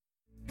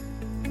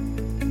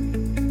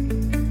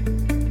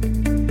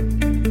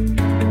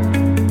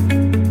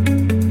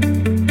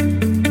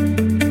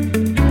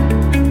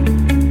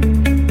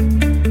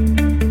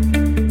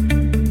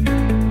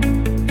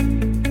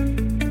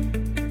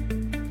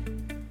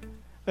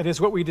That is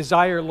what we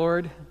desire,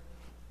 Lord,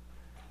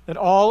 that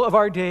all of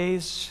our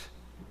days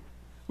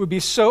would be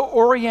so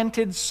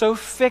oriented, so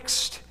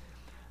fixed,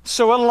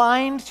 so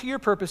aligned to your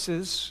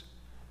purposes,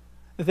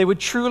 that they would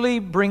truly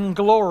bring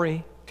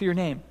glory to your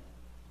name.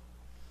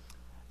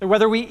 That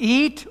whether we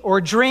eat or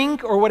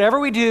drink or whatever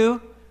we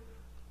do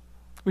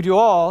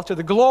all to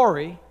the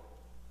glory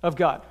of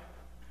God.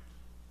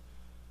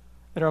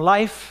 That our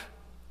life,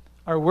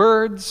 our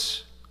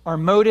words, our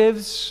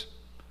motives,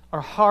 our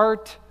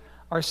heart,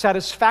 our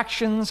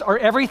satisfactions, our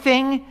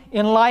everything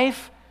in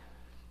life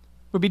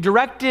would be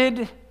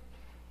directed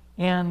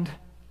and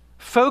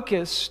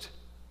focused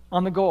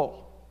on the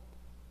goal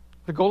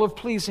of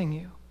pleasing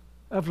you,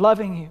 of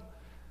loving you,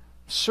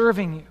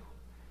 serving you,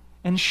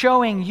 and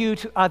showing you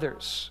to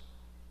others.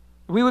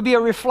 We would be a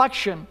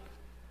reflection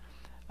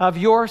of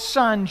your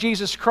Son,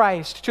 Jesus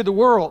Christ, to the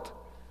world.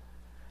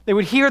 They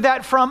would hear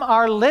that from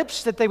our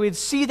lips, that they would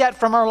see that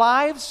from our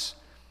lives.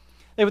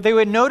 They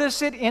would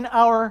notice it in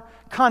our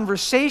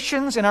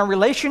conversations, in our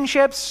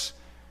relationships.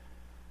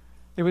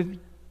 They would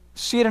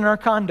see it in our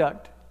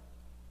conduct,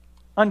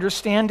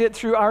 understand it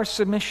through our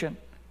submission,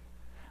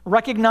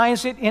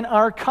 recognize it in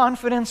our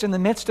confidence in the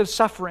midst of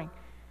suffering,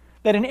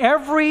 that in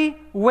every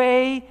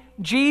way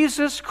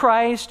Jesus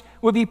Christ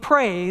would be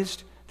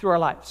praised through our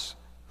lives.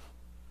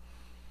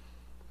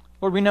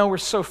 Lord, we know we're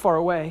so far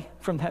away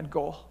from that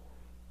goal.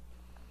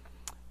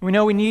 We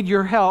know we need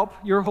your help,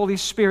 your Holy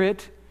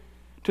Spirit,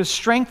 to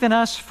strengthen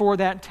us for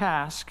that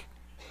task.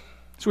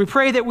 So we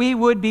pray that we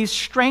would be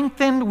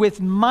strengthened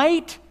with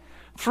might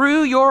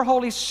through your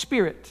Holy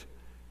Spirit,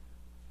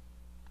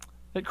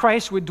 that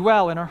Christ would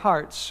dwell in our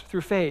hearts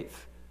through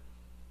faith,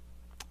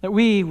 that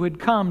we would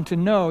come to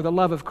know the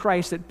love of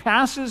Christ that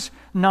passes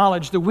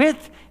knowledge, the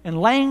width and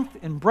length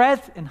and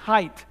breadth and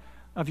height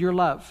of your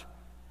love,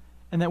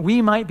 and that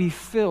we might be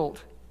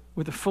filled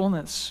with the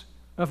fullness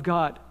of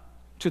God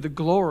to the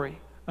glory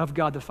of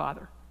God the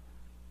Father.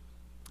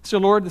 So,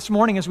 Lord, this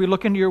morning as we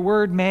look into your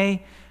word,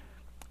 may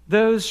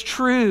those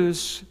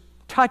truths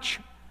touch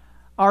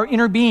our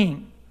inner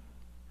being.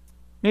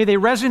 May they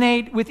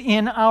resonate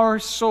within our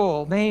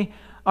soul. May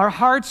our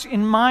hearts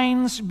and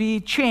minds be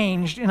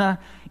changed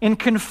and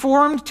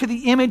conformed to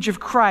the image of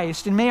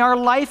Christ. And may our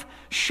life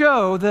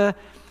show the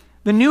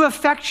new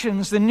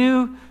affections, the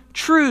new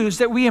truths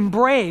that we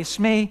embrace.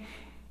 May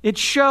it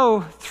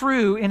show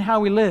through in how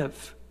we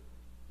live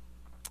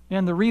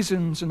and the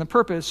reasons and the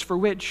purpose for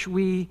which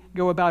we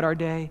go about our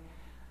day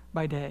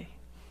by day.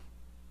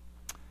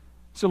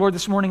 So, Lord,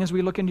 this morning as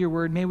we look into your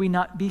word, may we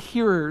not be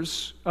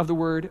hearers of the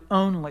word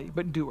only,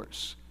 but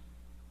doers.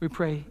 We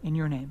pray in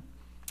your name.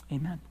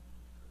 Amen.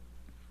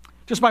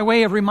 Just by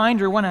way of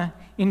reminder, I want to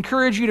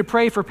encourage you to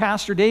pray for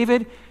Pastor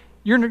David.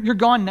 You're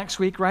gone next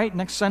week, right?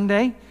 Next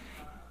Sunday?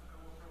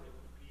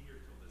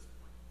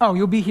 Oh,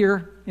 you'll be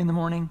here in the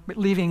morning, but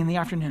leaving in the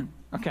afternoon.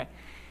 Okay.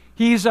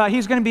 He's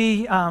going to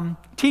be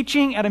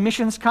teaching at a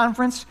missions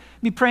conference.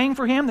 Be praying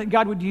for him that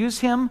God would use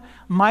him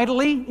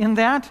mightily in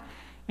that.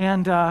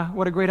 And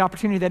what a great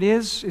opportunity that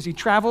is as he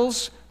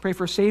travels. Pray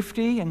for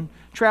safety and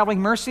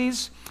traveling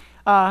mercies.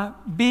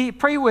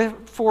 Pray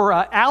for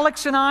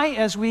Alex and I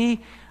as we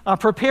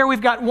prepare.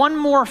 We've got one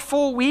more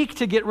full week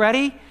to get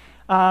ready.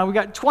 We've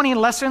got 20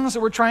 lessons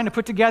that we're trying to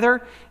put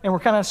together, and we're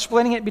kind of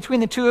splitting it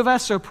between the two of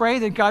us. So pray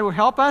that God will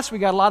help us. We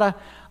got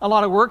a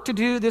lot of work to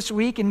do this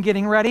week in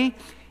getting ready.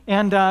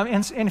 And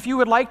if you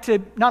would like to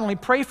not only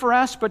pray for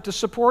us, but to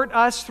support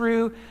us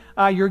through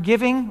your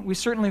giving, we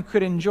certainly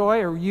could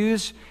enjoy or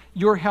use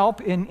your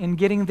help in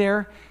getting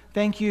there.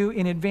 Thank you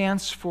in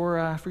advance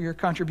for your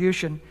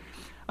contribution.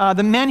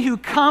 The men who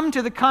come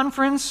to the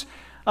conference,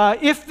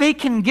 if they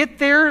can get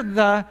there,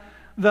 the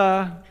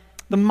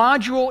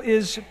module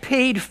is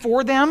paid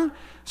for them,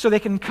 so they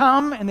can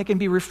come and they can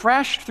be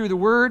refreshed through the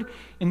word,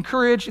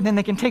 encouraged, and then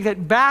they can take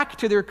that back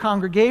to their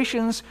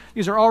congregations.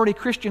 These are already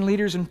Christian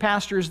leaders and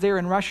pastors there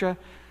in Russia.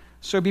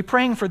 So be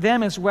praying for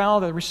them as well,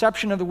 the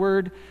reception of the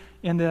word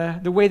and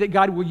the way that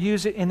God will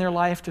use it in their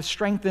life to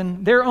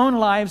strengthen their own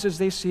lives as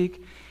they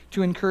seek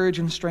to encourage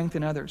and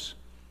strengthen others.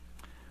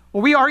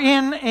 Well, we are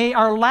in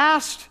our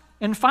last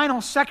and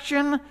final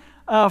section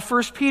of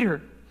 1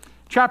 Peter,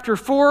 chapter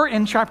 4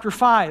 and chapter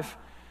 5.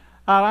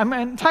 I'm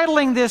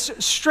entitling this,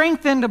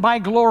 Strengthened by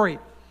Glory.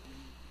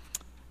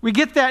 We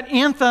get that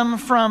anthem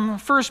from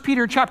 1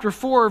 Peter chapter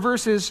 4,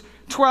 verses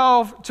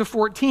 12 to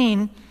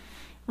 14.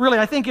 Really,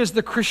 I think is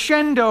the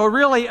crescendo,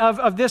 really,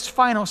 of this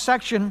final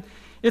section.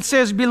 It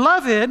says,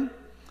 "Beloved,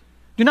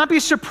 do not be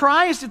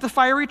surprised at the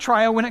fiery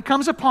trial when it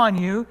comes upon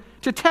you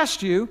to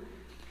test you,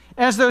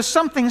 as though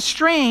something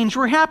strange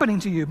were happening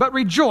to you. But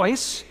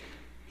rejoice,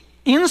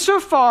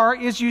 insofar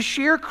as you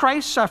share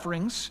Christ's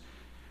sufferings,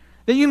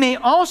 that you may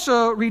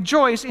also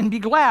rejoice and be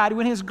glad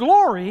when his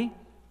glory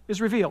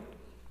is revealed.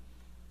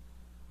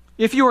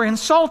 If you are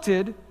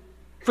insulted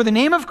for the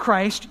name of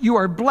Christ, you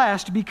are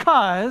blessed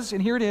because,"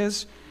 and here it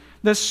is,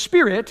 "the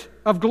Spirit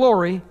of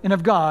glory and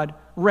of God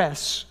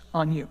rests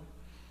on you."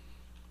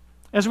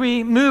 As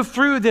we move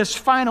through this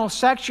final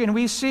section,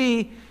 we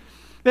see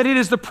that it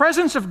is the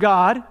presence of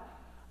God,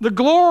 the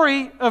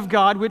glory of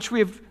God, which we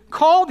have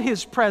called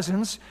his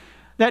presence,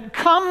 that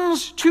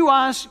comes to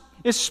us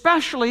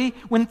especially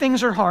when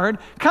things are hard,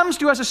 comes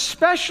to us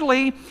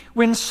especially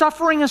when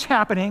suffering is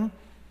happening,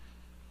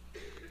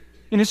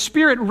 and his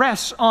Spirit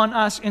rests on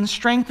us and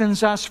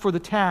strengthens us for the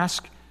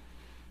task,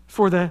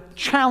 for the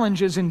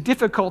challenges and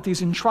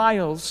difficulties and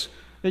trials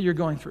that you're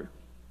going through.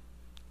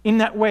 In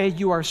that way,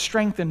 you are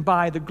strengthened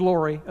by the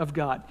glory of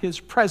God. His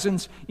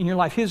presence in your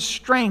life, his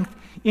strength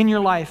in your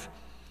life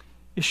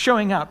is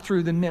showing up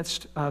through the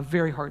midst of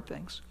very hard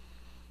things.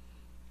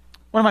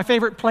 One of my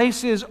favorite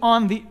places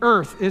on the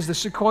earth is the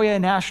Sequoia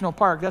National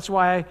Park. That's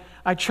why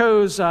I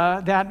chose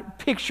that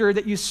picture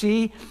that you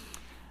see.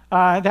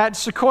 That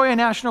Sequoia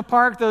National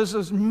Park,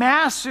 those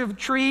massive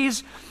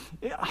trees,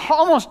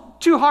 almost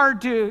too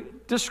hard to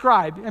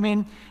describe. I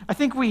mean, I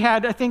think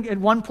at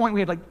one point we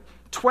had like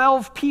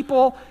 12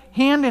 people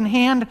hand in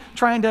hand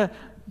trying to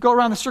go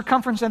around the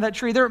circumference of that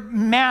tree. They're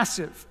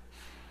massive.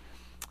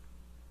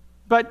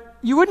 But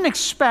you wouldn't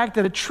expect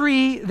that a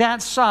tree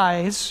that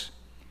size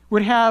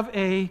would have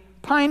a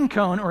pine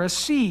cone or a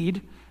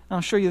seed,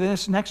 I'll show you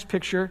this next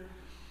picture,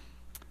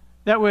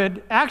 that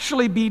would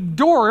actually be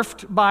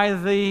dwarfed by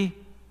the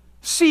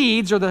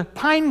seeds or the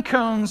pine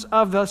cones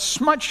of the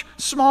much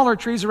smaller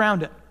trees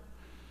around it.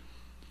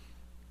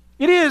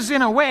 It is,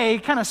 in a way,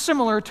 kind of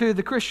similar to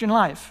the Christian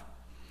life.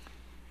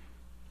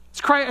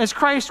 As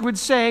Christ would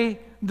say,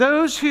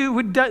 those who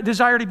would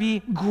desire to be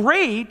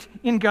great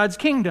in God's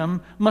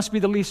kingdom must be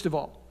the least of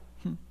all.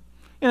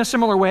 In a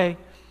similar way,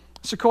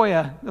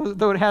 Sequoia,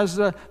 though it has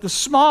the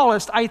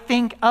smallest, I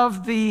think,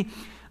 of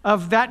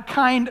that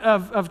kind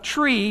of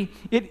tree,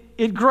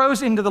 it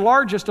grows into the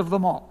largest of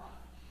them all.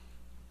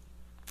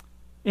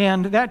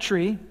 And that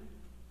tree,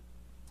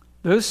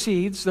 those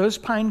seeds, those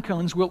pine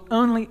cones will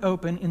only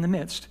open in the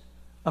midst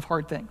of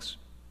hard things.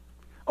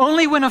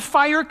 Only when a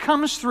fire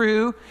comes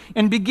through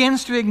and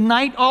begins to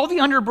ignite all the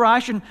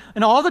underbrush and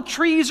all the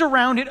trees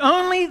around it,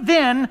 only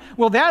then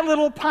will that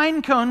little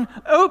pine cone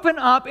open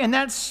up, and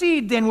that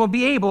seed then will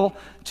be able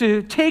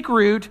to take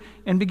root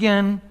and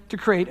begin to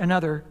create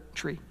another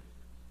tree.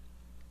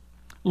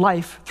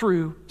 Life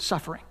through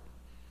suffering.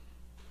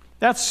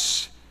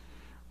 That's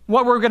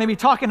what we're going to be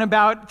talking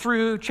about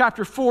through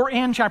chapter 4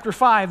 and chapter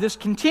 5, this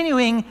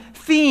continuing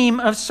theme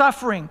of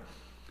suffering.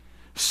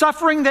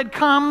 Suffering that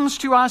comes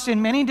to us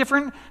in many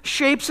different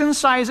shapes and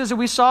sizes that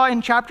we saw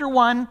in chapter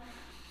 1.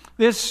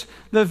 The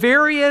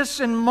various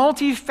and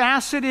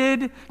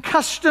multifaceted,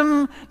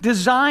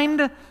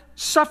 custom-designed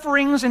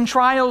sufferings and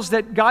trials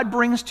that God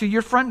brings to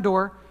your front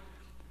door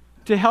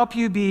to help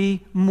you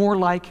be more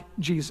like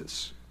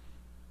Jesus.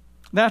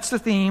 That's the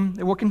theme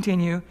that will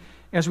continue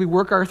as we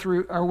work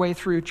our way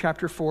through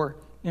chapter 4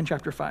 and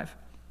chapter 5.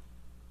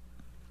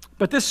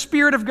 But this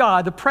Spirit of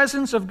God, the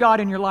presence of God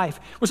in your life,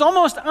 was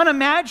almost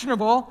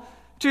unimaginable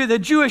to the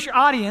Jewish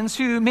audience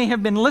who may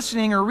have been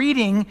listening or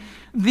reading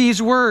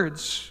these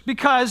words.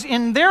 Because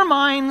in their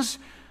minds,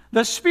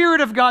 the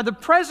Spirit of God, the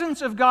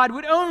presence of God,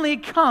 would only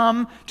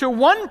come to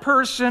one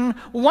person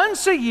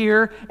once a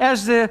year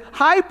as the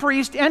high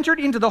priest entered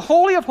into the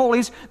Holy of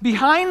Holies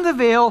behind the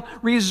veil,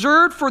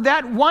 reserved for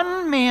that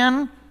one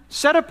man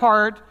set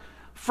apart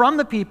from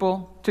the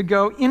people to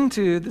go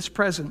into this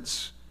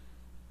presence.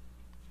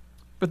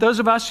 But those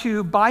of us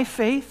who, by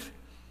faith,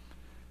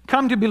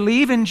 come to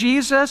believe in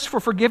Jesus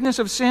for forgiveness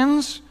of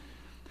sins,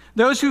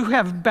 those who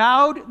have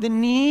bowed the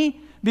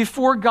knee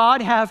before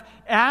God, have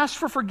asked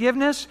for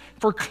forgiveness,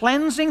 for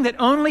cleansing that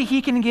only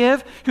He can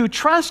give, who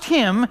trust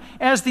Him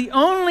as the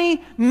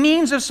only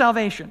means of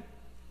salvation,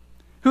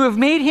 who have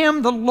made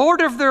Him the Lord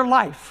of their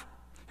life,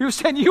 who have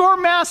said, "You are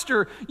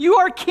Master, you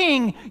are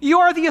King, you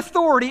are the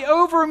authority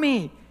over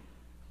me."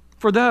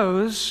 For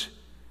those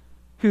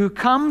who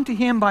come to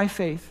Him by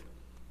faith,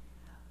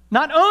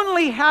 not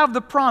only have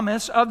the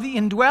promise of the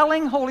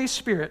indwelling Holy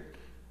Spirit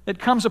that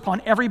comes upon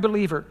every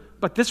believer,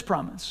 but this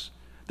promise,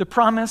 the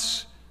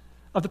promise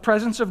of the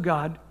presence of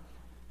God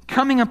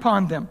coming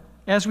upon them,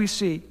 as we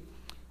see,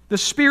 the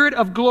Spirit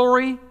of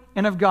glory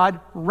and of God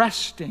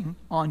resting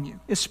on you,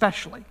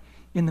 especially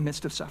in the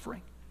midst of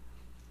suffering.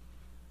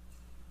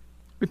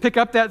 We pick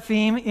up that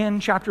theme in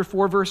chapter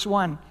 4, verse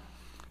 1.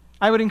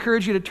 I would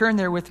encourage you to turn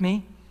there with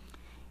me.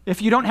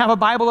 If you don't have a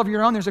Bible of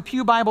your own, there's a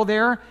pew Bible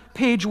there,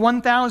 page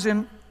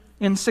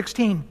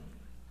 1016.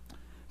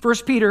 1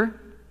 Peter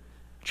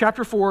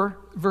chapter 4,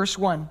 verse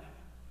 1.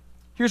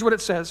 Here's what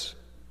it says.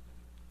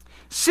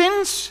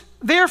 "Since,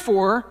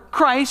 therefore,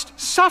 Christ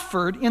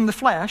suffered in the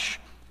flesh,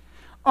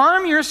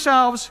 arm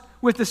yourselves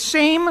with the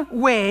same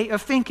way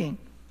of thinking.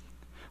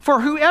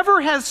 For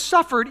whoever has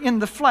suffered in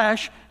the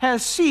flesh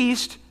has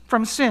ceased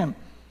from sin."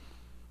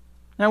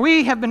 Now,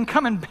 we have been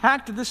coming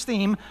back to this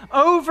theme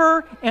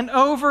over and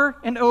over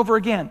and over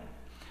again.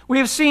 We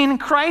have seen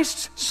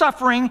Christ's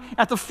suffering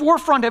at the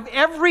forefront of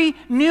every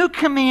new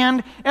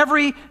command,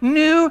 every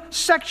new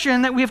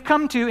section that we have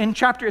come to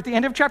at the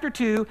end of chapter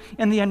 2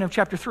 and the end of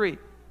chapter 3.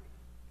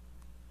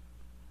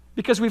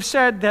 Because we've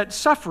said that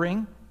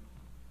suffering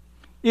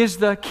is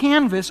the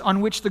canvas on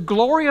which the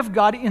glory of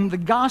God in the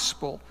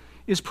gospel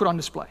is put on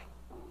display.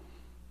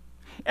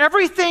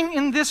 Everything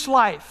in this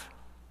life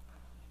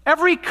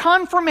Every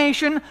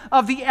confirmation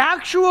of the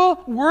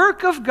actual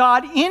work of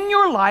God in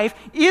your life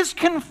is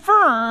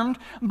confirmed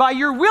by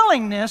your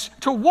willingness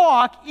to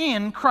walk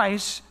in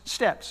Christ's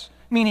steps,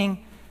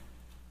 meaning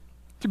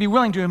to be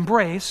willing to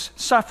embrace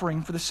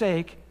suffering for the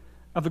sake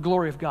of the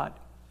glory of God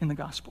in the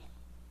gospel.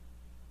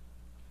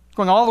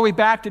 Going all the way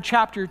back to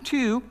chapter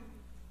 2,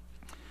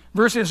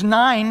 verses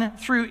 9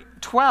 through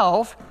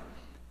 12,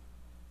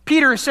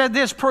 Peter said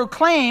this,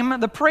 "Proclaim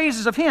the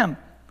praises of him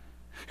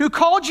who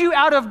called you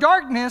out of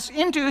darkness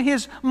into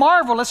his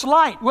marvelous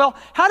light." Well,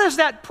 how does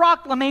that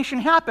proclamation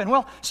happen?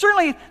 Well,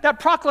 certainly that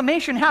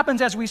proclamation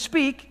happens as we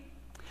speak,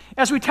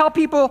 as we tell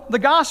people the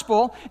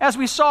gospel. As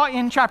we saw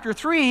in chapter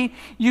 3,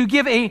 you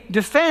give a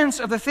defense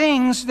of the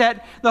things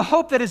that the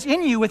hope that is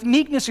in you with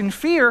meekness and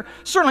fear.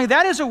 Certainly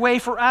that is a way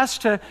for us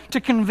to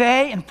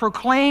convey and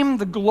proclaim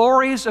the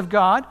glories of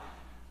God.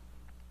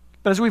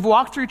 But as we've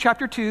walked through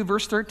chapter 2,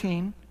 verse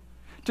 13,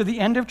 to the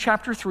end of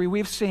chapter 3,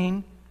 we've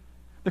seen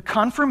the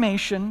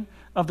confirmation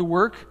of the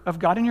work of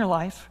God in your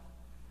life.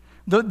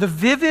 The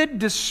vivid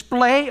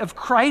display of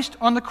Christ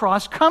on the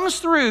cross comes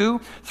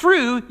through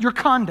your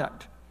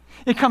conduct.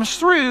 It comes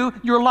through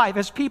your life.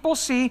 As people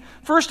see,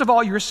 first of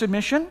all, your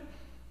submission.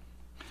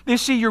 They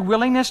see your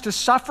willingness to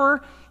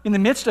suffer in the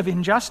midst of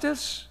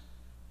injustice.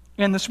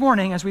 And this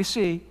morning, as we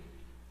see,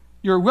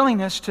 your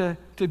willingness to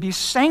be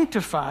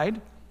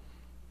sanctified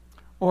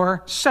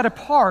or set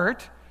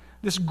apart,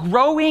 this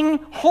growing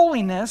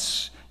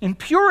holiness and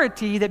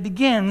purity that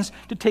begins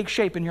to take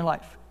shape in your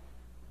life.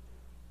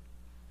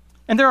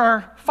 And there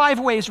are 5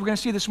 ways we're going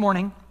to see this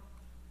morning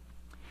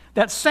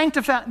that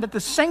the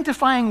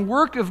sanctifying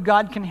work of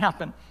God can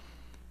happen.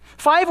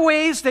 5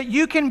 ways that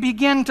you can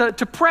begin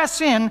to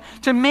press in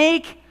to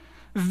make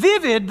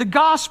vivid the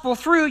gospel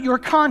through your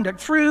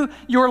conduct, through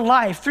your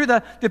life, through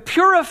the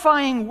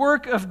purifying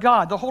work of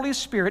God, the Holy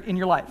Spirit in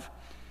your life.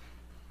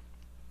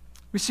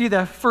 We see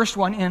the first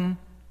one in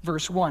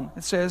verse 1.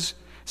 It says,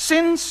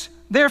 "Since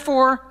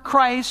therefore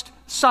Christ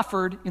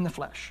suffered in the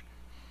flesh."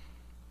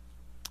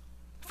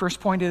 First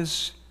point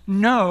is,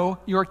 know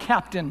your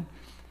captain.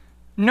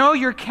 Know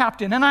your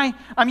captain. And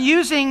I'm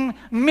using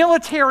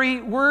military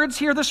words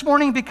here this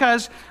morning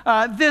because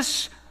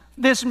this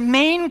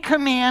main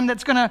command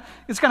that's going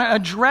to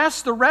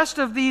address the rest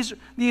of these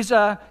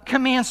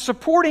commands,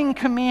 supporting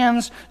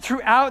commands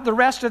throughout the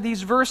rest of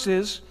these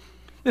verses.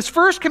 This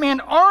first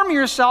command, arm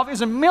yourself,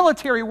 is a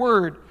military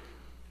word.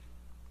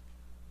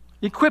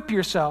 Equip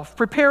yourself,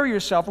 prepare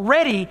yourself,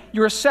 ready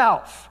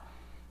yourself.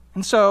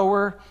 And so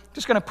we're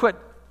just going to put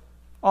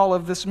all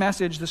of this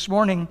message this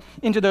morning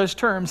into those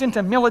terms,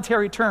 into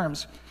military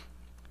terms.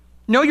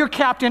 Know your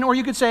captain, or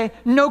you could say,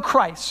 know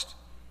Christ.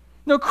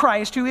 Know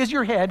Christ, who is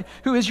your head,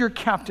 who is your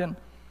captain.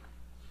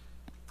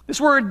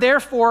 This word,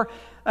 therefore,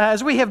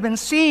 as we have been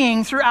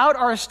seeing throughout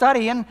our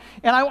study, and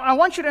I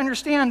want you to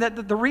understand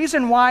that the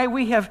reason why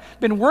we have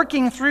been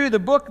working through the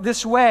book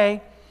this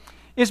way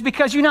is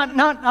because you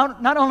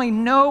not only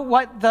know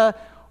what the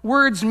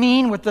words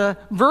mean, what the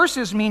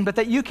verses mean, but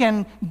that you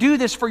can do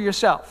this for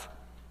yourself.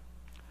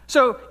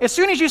 So as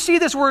soon as you see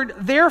this word,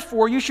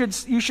 therefore, you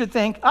should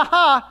think,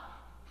 aha,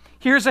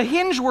 here's a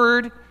hinge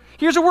word.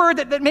 Here's a word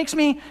that makes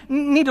me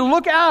need to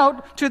look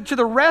out to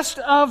the rest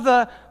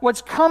of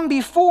what's come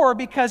before,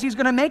 because he's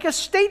going to make a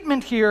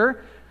statement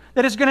here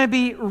that is going to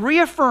be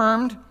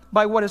reaffirmed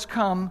by what has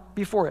come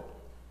before it.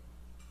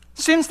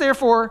 Since,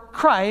 therefore,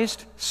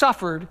 Christ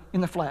suffered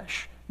in the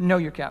flesh, know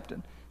your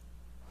captain.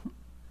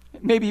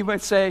 Maybe you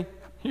might say,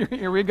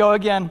 here we go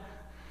again.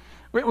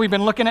 We've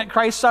been looking at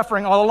Christ's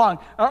suffering all along.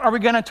 Are we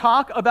going to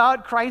talk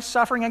about Christ's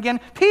suffering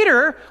again?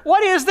 Peter,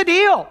 what is the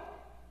deal?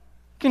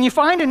 Can you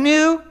find a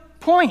new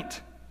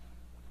point?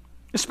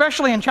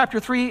 Especially in chapter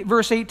 3,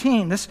 verse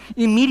 18, this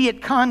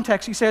immediate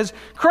context. He says,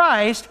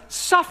 Christ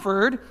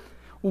suffered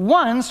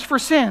once for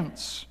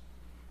sins.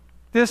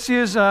 This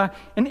is an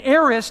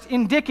aorist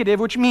indicative,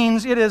 which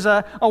means it is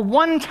a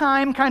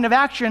one-time kind of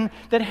action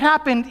that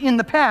happened in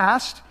the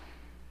past.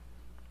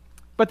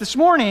 But this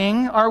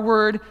morning, our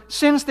word,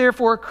 since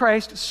therefore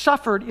Christ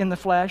suffered in the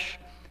flesh,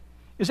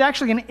 is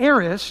actually an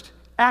aorist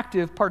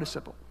active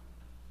participle.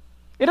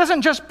 It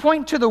doesn't just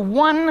point to the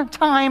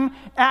one-time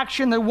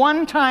action, the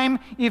one-time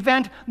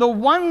event, the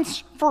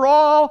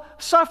once-for-all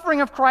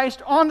suffering of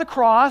Christ on the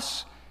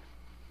cross.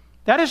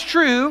 That is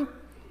true,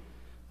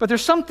 but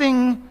there's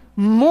something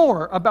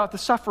more about the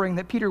suffering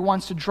that Peter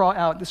wants to draw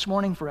out this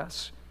morning for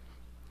us.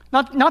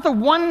 Not the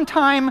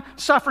one-time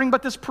suffering,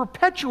 but this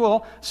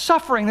perpetual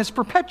suffering, this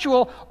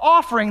perpetual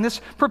offering,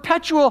 this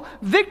perpetual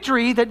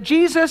victory that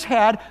Jesus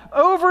had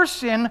over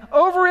sin,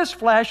 over his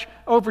flesh,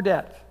 over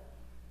death.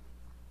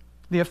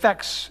 The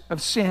effects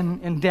of sin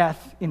and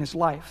death in his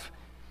life.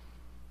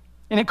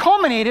 And it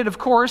culminated, of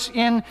course,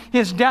 in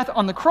his death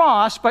on the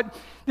cross, but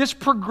this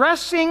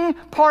progressing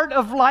part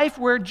of life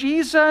where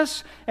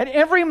Jesus at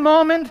every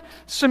moment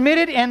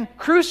submitted and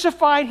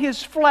crucified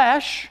his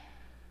flesh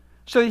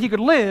so that he could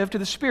live to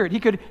the Spirit. He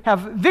could have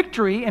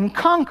victory and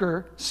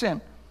conquer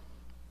sin.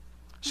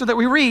 So that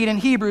we read in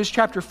Hebrews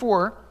chapter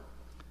 4,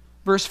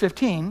 verse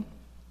 15,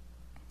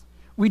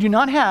 we do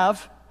not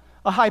have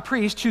a high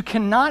priest who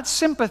cannot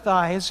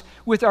sympathize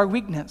with our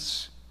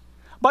weakness,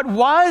 but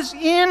was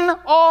in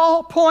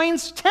all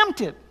points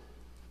tempted,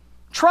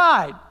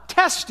 tried,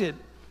 tested,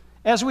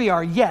 as we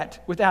are,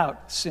 yet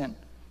without sin.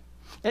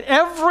 At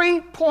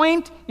every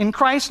point in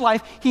Christ's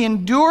life, he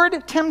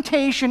endured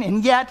temptation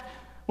and yet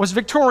was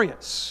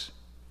victorious.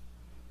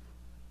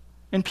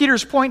 And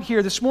Peter's point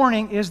here this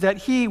morning is that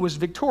he was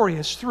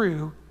victorious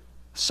through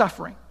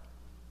suffering.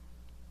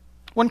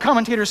 One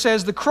commentator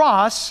says the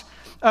cross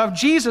of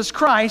Jesus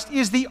Christ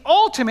is the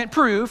ultimate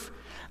proof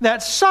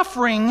that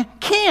suffering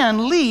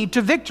can lead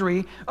to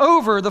victory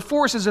over the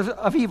forces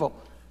of evil.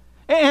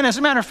 And as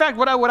a matter of fact,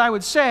 what I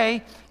would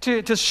say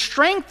to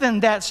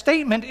strengthen that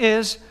statement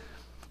is,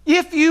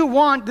 if you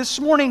want this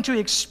morning to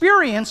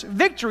experience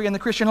victory in the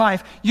Christian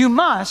life, you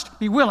must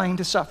be willing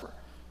to suffer.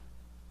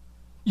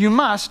 You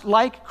must,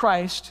 like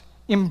Christ,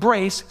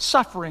 embrace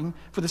suffering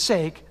for the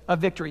sake of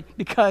victory,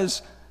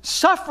 because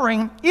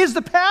suffering is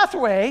the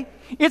pathway,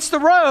 it's the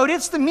road,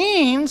 it's the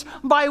means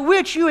by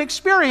which you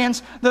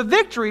experience the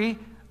victory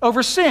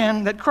over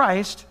sin that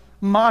Christ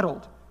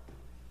modeled.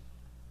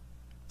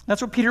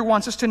 That's what Peter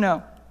wants us to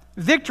know.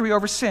 Victory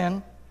over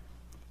sin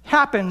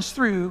happens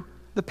through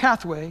the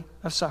pathway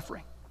of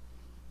suffering.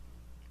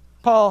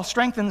 Paul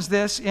strengthens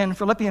this in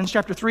Philippians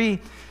chapter 3,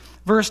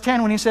 verse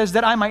 10, when he says,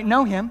 that I might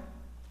know him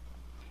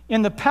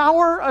in the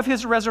power of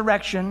his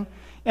resurrection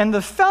and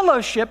the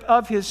fellowship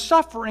of his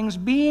sufferings,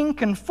 being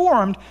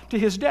conformed to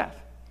his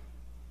death.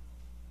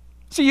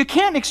 So you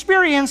can't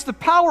experience the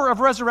power of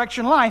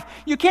resurrection life.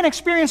 You can't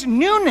experience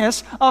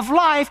newness of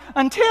life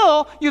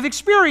until you've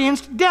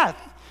experienced death.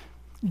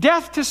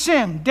 Death to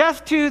sin,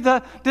 death to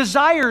the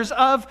desires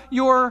of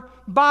your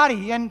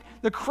body and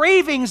the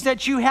cravings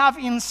that you have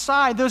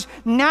inside, those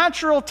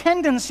natural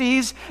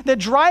tendencies that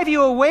drive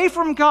you away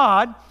from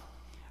God.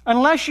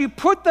 Unless you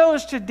put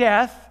those to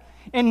death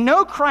and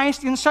know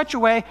Christ in such a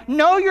way,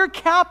 know your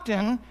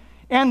captain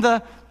and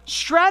the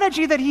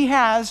strategy that he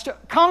has to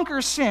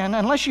conquer sin,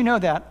 unless you know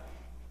that,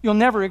 you'll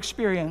never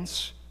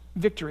experience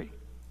victory.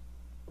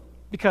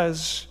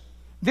 Because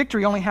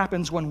victory only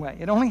happens one way.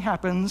 It only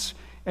happens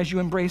as you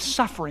embrace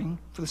suffering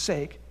for the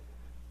sake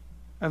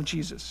of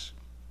Jesus.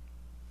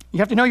 You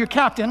have to know your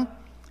captain.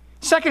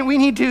 Second, we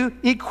need to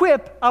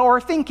equip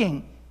our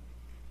thinking.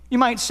 You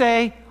might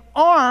say,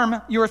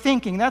 arm your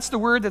thinking. That's the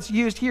word that's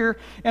used here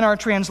in our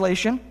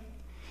translation.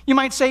 You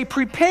might say,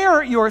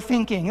 prepare your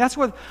thinking. That's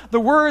what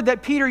the word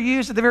that Peter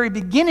used at the very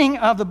beginning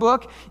of the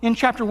book in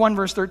chapter 1,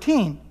 verse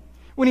 13,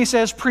 when he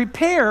says,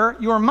 prepare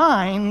your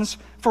minds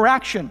for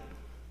action.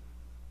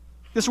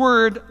 This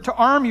word, to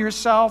arm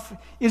yourself,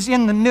 is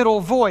in the middle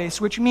voice,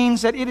 which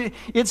means that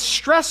it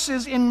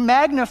stresses and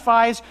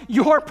magnifies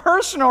your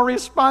personal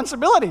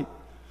responsibility.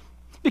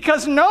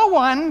 Because no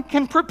one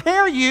can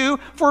prepare you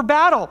for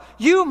battle.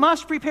 You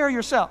must prepare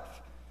yourself.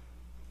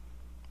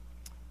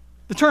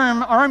 The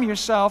term arm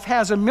yourself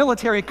has a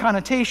military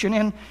connotation.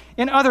 And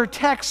in other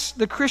texts,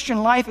 the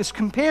Christian life is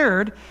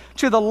compared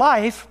to the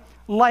life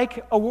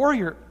like a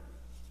warrior.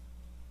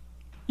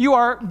 You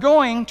are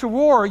going to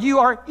war. You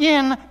are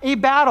in a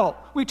battle.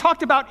 We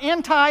talked about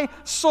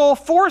anti-soul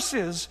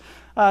forces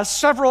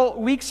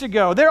several weeks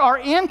ago. There are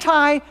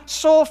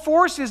anti-soul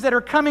forces that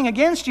are coming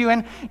against you.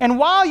 And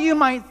while you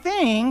might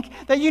think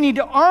that you need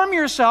to arm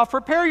yourself,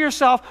 prepare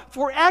yourself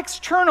for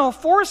external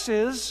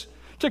forces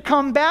to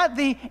combat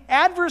the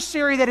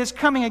adversary that is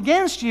coming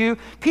against you,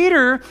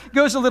 Peter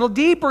goes a little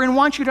deeper and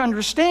wants you to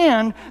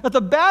understand that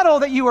the battle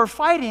that you are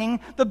fighting,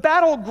 the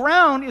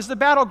battleground is the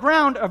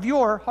battleground of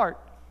your heart.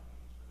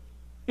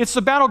 It's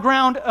the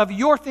battleground of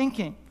your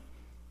thinking.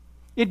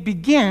 It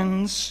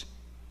begins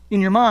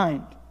in your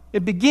mind.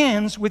 It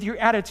begins with your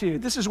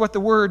attitude. This is what the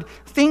word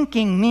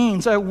thinking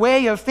means, a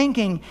way of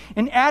thinking,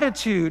 an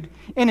attitude,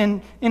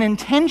 an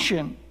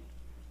intention.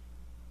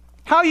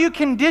 How you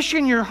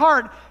condition your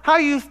heart, how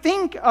you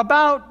think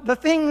about the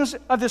things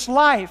of this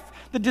life,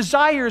 the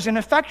desires and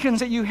affections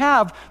that you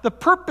have, the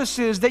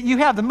purposes that you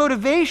have, the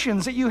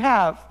motivations that you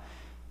have.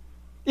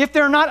 If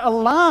they're not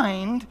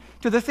aligned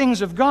to the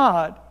things of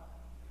God,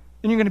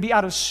 then you're going to be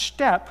out of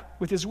step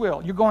with His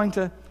will. You're going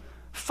to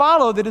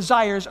follow the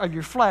desires of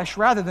your flesh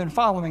rather than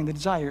following the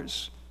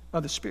desires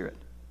of the Spirit.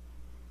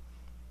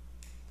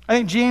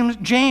 I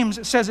think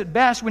James says it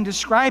best when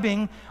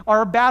describing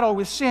our battle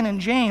with sin in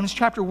James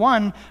chapter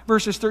 1,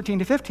 verses 13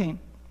 to 15.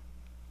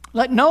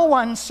 Let no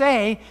one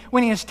say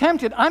when he is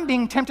tempted, I'm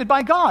being tempted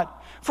by God.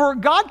 For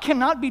God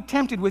cannot be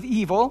tempted with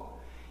evil,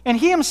 and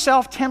He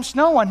Himself tempts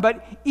no one.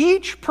 But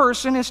each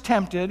person is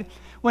tempted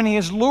when he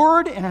is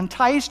lured and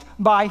enticed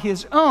by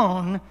his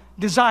own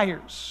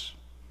desires.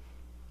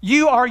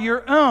 You are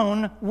your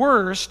own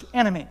worst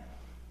enemy.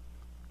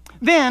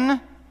 Then,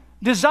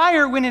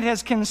 desire, when it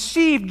has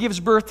conceived, gives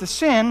birth to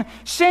sin.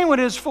 Sin, when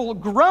it is full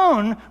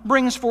grown,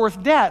 brings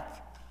forth death.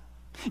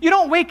 You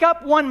don't wake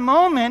up one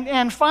moment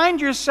and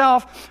find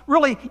yourself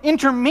really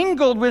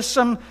intermingled with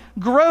some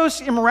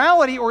gross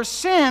immorality or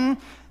sin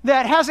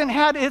that hasn't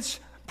had its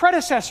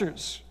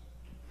predecessors.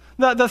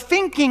 The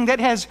thinking that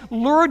has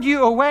lured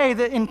you away,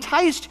 that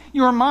enticed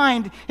your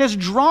mind, has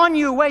drawn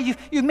you away.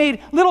 You've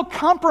made little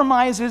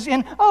compromises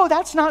in, oh,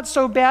 that's not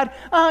so bad.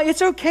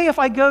 It's okay if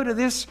I go to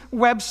this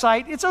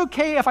website. It's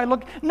okay if I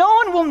look. No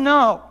one will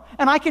know.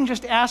 And I can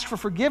just ask for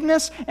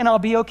forgiveness and I'll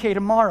be okay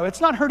tomorrow.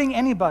 It's not hurting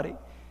anybody.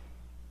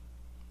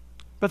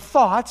 But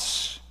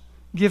thoughts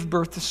give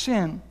birth to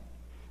sin.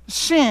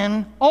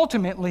 Sin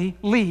ultimately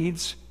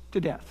leads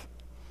to death.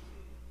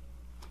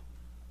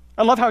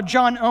 I love how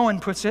John Owen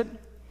puts it.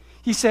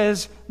 He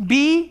says,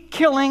 be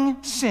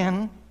killing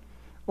sin,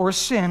 or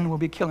sin will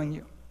be killing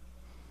you.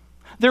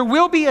 There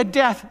will be a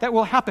death that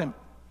will happen.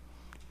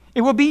 It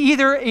will be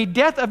either a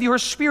death of your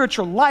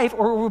spiritual life,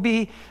 or it will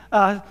be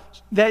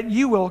that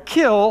you will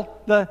kill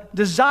the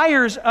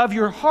desires of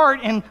your heart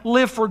and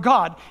live for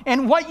God.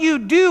 And what you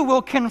do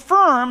will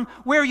confirm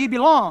where you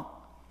belong.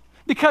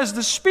 Because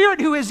the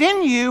Spirit who is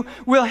in you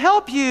will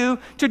help you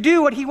to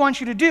do what He wants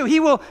you to do.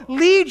 He will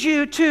lead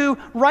you to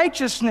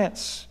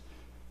righteousness.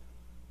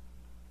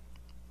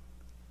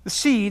 The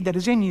seed that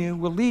is in you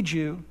will lead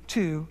you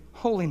to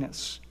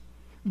holiness.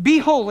 Be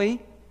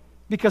holy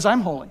because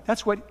I'm holy.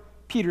 That's what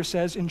Peter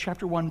says in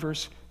chapter 1,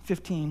 verse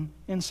 15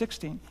 and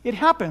 16. It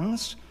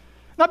happens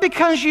not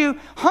because you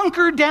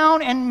hunker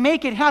down and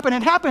make it happen.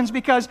 It happens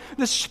because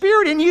the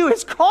Spirit in you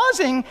is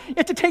causing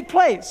it to take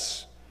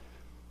place.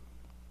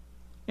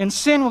 And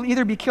sin will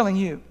either be killing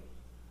you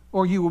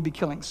or you will be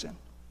killing sin.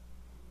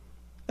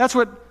 That's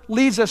what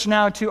leads us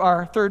now to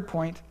our third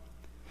point.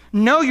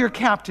 Know your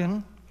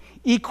captain,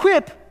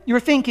 equip your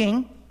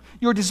thinking,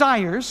 your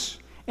desires,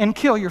 and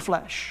kill your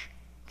flesh.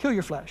 Kill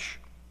your flesh.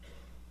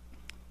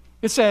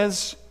 It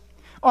says,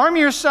 arm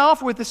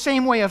yourself with the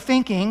same way of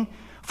thinking,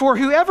 for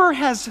whoever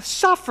has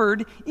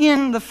suffered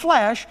in the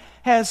flesh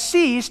has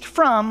ceased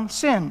from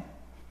sin.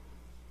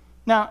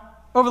 Now,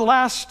 over the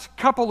last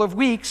couple of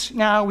weeks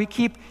now, we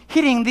keep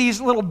hitting these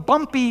little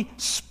bumpy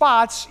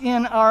spots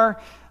in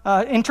our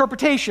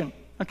interpretation.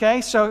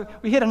 Okay, so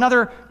we hit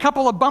another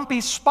couple of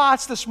bumpy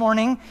spots this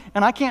morning,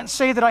 and I can't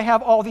say that I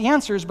have all the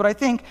answers, but I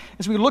think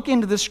as we look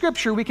into the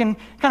Scripture, we can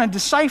kind of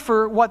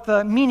decipher what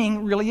the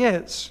meaning really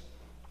is.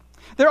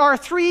 There are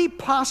three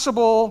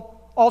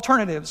possible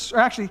alternatives, or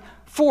actually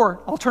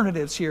 4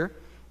 alternatives here.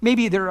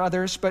 Maybe there are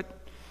others, but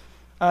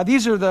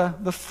these are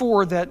the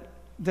 4 that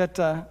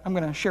I'm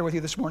going to share with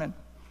you this morning.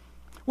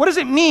 What does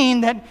it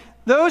mean that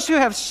those who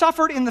have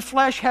suffered in the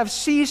flesh have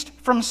ceased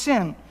from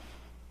sin?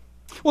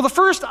 Well, the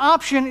first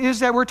option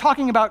is that we're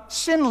talking about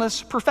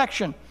sinless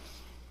perfection,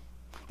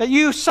 that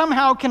you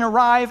somehow can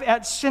arrive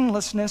at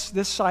sinlessness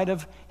this side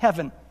of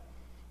heaven.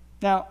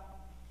 Now,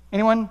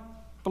 anyone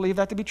believe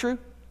that to be true?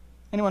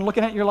 Anyone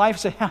looking at your life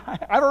say,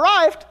 I've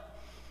arrived?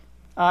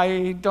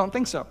 I don't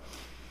think so.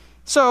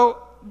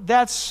 So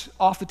that's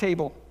off the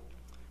table.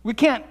 We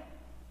can't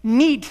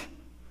meet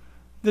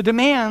the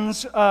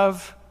demands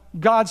of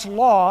God's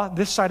law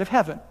this side of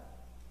heaven.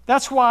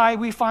 That's why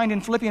we find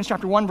in Philippians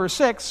chapter 1, verse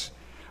 6,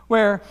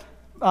 where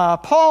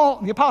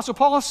the Apostle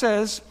Paul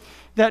says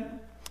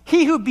that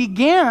he who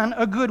began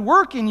a good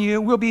work in you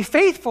will be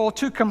faithful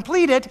to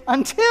complete it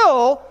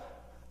until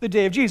the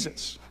day of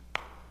Jesus.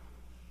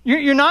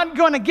 You're not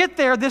going to get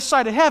there this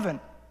side of heaven.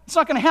 It's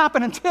not going to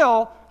happen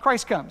until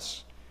Christ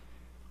comes.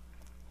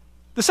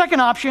 The second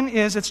option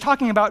is it's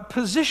talking about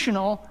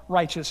positional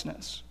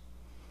righteousness.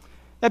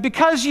 That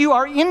because you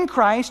are in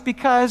Christ,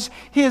 because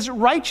His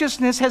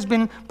righteousness has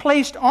been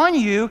placed on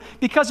you,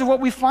 because of what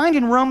we find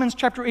in Romans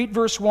chapter 8,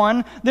 verse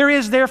 1, there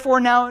is therefore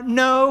now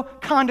no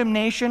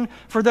condemnation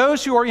for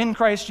those who are in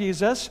Christ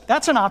Jesus.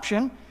 That's an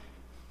option.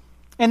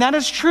 And that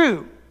is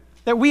true,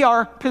 that we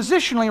are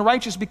positionally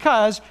righteous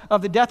because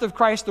of the death of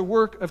Christ, the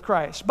work of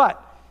Christ.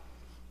 But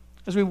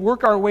as we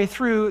work our way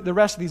through the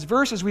rest of these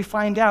verses, we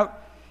find out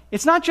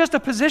it's not just a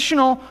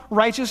positional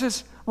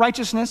righteousness.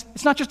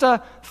 It's not just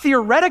a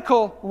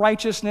theoretical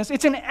righteousness.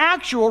 It's an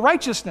actual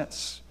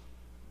righteousness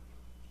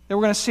that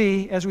we're going to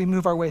see as we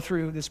move our way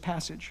through this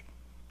passage.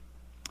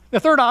 The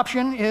third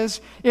option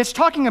is it's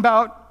talking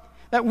about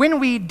that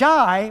when we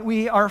die,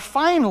 we are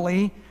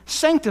finally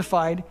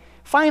sanctified,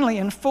 finally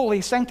and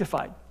fully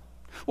sanctified.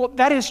 Well,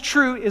 that is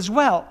true as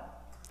well.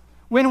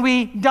 When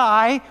we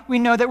die, we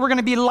know that we're going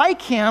to be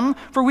like Him,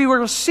 for we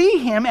will see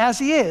Him as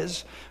He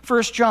is.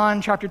 1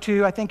 John chapter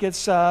 2, I think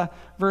it's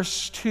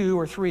verse 2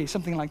 or 3,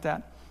 something like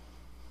that.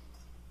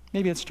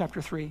 Maybe it's chapter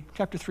 3,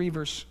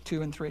 verse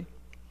 2 and 3.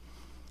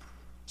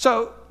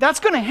 So that's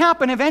going to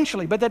happen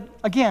eventually, but that,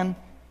 again,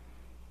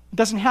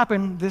 doesn't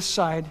happen this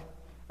side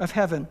of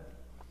heaven.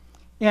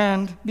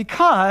 And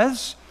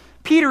because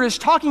Peter is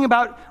talking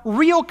about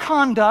real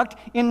conduct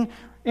in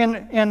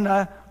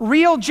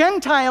real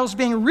Gentiles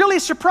being really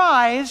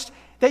surprised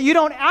that you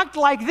don't act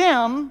like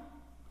them,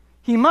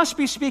 he must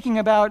be speaking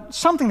about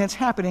something that's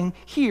happening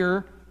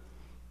here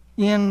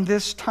in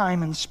this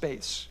time and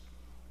space.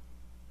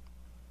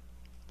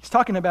 He's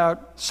talking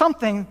about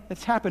something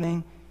that's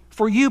happening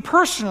for you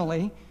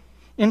personally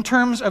in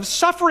terms of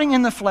suffering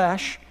in the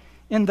flesh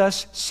and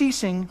thus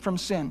ceasing from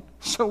sin.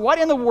 So what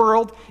in the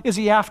world is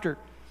he after?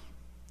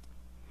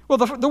 Well,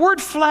 the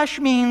word flesh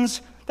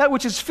means that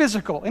which is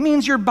physical. It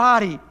means your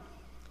body.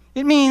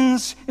 It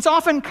means, it's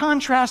often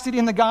contrasted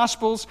in the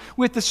Gospels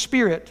with the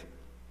Spirit.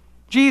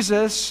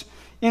 Jesus,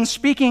 in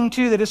speaking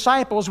to the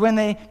disciples when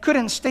they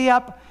couldn't stay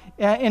up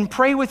and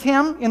pray with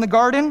him in the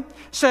garden,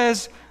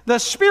 says, the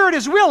spirit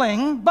is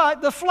willing,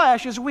 but the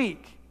flesh is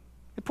weak.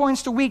 It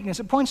points to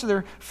weakness. It points to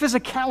their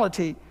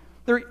physicality,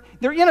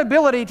 their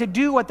inability to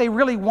do what they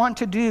really want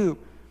to do.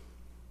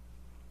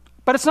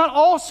 But it's not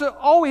also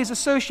always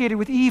associated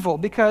with evil,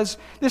 because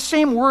this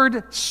same word,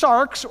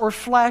 sarx, or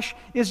flesh,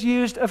 is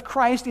used of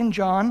Christ in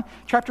John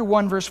chapter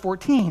 1, verse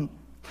 14.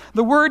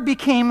 The Word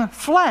became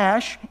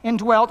flesh and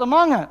dwelt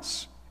among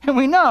us. And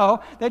we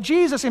know that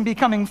Jesus, in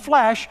becoming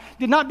flesh,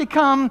 did not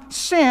become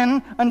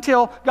sin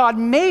until God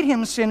made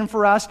him sin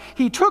for us.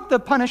 He took the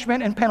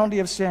punishment and penalty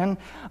of sin.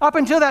 Up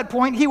until that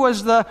point, he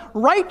was the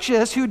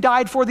righteous who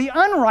died for the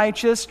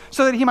unrighteous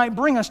so that he might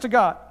bring us to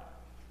God.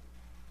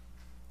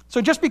 So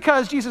just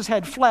because Jesus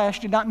had flesh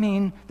did not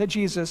mean that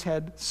Jesus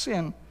had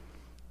sin.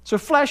 So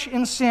flesh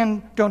and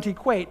sin don't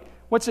equate.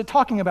 What's it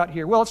talking about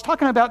here? Well, it's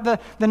talking about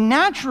the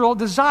natural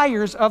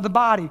desires of the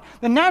body,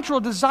 the natural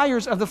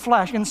desires of the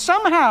flesh. And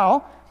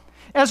somehow,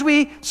 as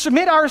we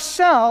submit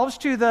ourselves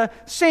to the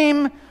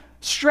same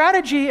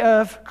strategy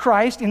of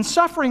Christ in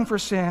suffering for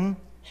sin,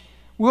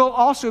 we'll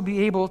also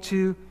be able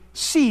to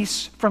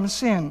cease from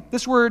sin.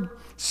 This word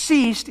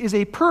ceased is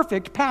a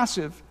perfect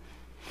passive,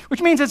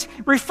 which means it's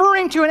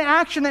referring to an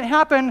action that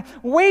happened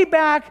way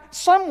back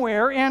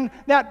somewhere, and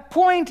that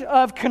point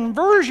of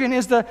conversion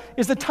is the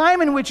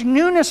time in which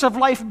newness of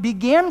life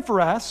began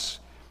for us.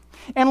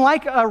 And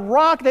like a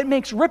rock that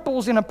makes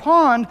ripples in a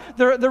pond,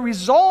 the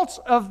results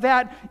of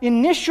that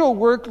initial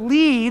work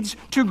leads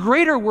to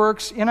greater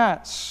works in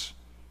us.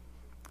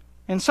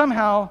 And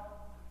somehow,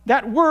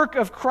 that work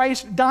of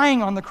Christ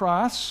dying on the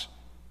cross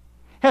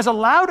has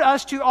allowed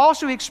us to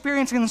also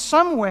experience in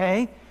some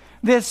way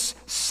this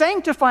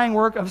sanctifying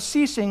work of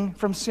ceasing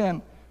from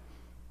sin.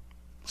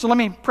 So let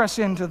me press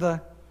into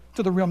the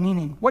real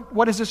meaning.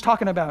 What is this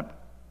talking about?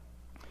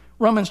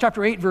 Romans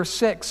chapter 8, verse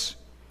 6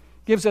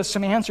 gives us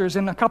some answers.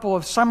 And a couple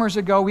of summers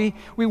ago, we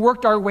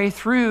worked our way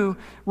through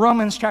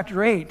Romans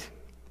chapter 8.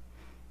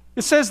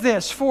 It says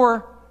this,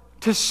 "For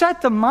to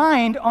set the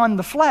mind on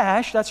the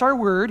flesh," that's our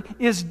word,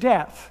 "is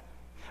death.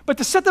 But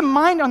to set the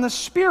mind on the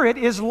Spirit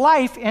is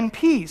life and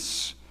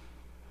peace.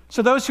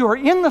 So those who are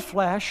in the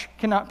flesh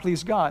cannot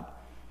please God."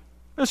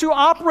 Those who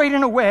operate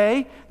in a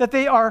way that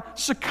they are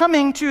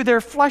succumbing to their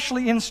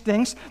fleshly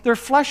instincts, their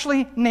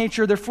fleshly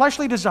nature, their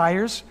fleshly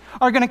desires,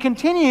 are going to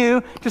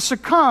continue to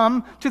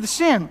succumb to the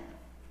sin.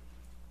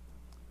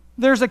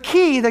 There's a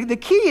key. The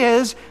key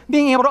is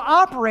being able to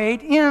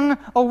operate in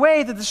a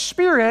way that the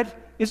Spirit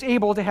is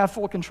able to have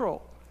full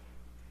control.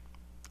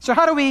 So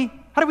how do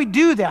we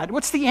do that?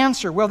 What's the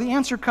answer? Well, the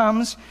answer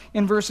comes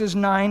in verses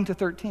 9 to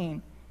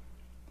 13.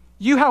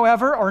 "You,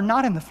 however, are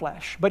not in the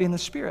flesh, but in the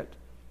Spirit.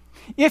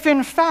 If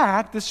in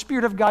fact the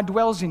Spirit of God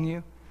dwells in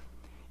you,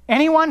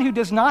 anyone who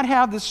does not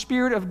have the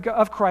Spirit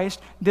of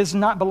Christ does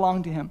not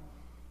belong to him.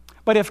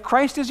 But if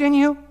Christ is in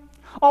you,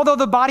 although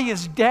the body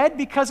is dead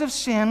because of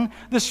sin,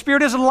 the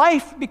Spirit is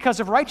life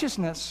because of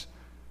righteousness.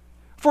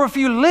 For if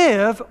you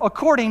live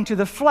according to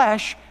the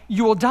flesh,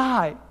 you will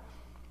die.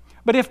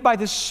 But if by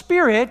the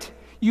Spirit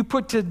you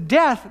put to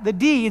death the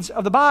deeds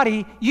of the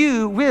body,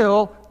 you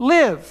will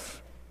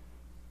live."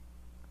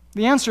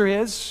 The answer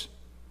is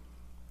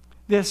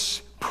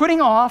this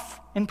putting off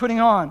and putting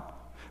on.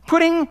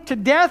 Putting to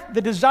death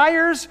the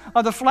desires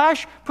of the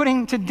flesh,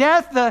 putting to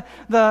death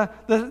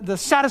the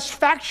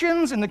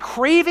satisfactions and the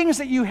cravings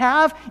that you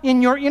have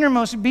in your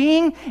innermost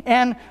being,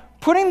 and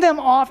putting them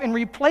off and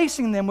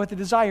replacing them with the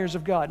desires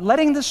of God.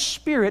 Letting the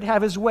Spirit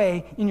have His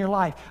way in your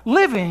life.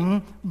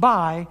 Living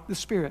by the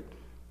Spirit.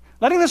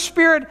 Letting the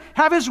Spirit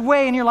have His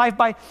way in your life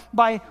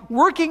by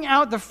working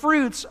out the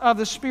fruits of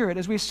the Spirit,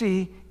 as we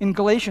see in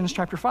Galatians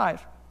chapter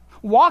 5.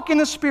 Walk in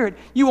the Spirit.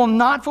 You will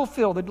not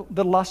fulfill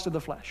the lust of the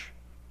flesh.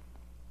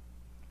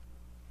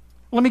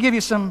 Let me give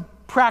you some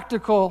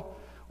practical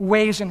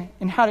ways in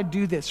how to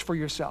do this for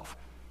yourself.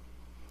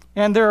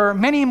 And there are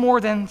many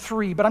more than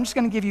 3, but I'm just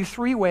going to give you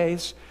 3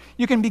 ways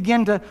you can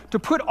begin to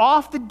put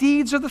off the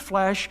deeds of the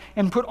flesh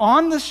and put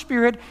on the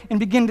Spirit and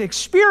begin to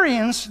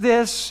experience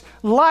this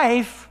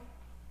life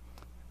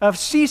of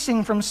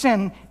ceasing from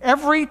sin.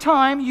 Every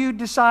time you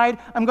decide,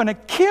 I'm going to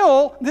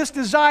kill this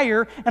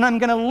desire and I'm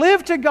going to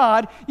live to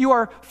God, you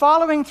are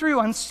following through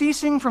on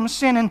ceasing from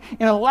sin and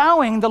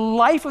allowing the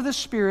life of the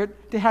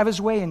Spirit to have His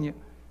way in you.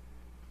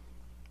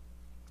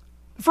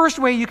 The first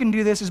way you can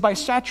do this is by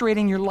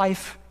saturating your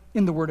life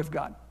in the Word of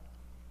God.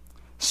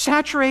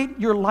 Saturate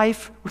your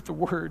life with the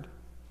Word.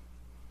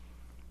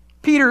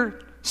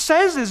 Peter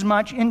says as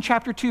much in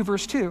chapter 2,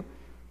 verse 2.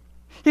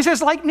 He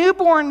says, like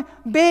newborn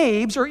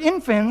babes or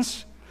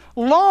infants,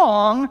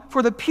 long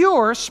for the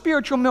pure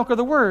spiritual milk of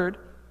the Word,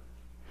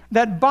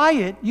 that by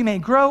it you may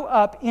grow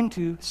up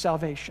into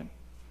salvation.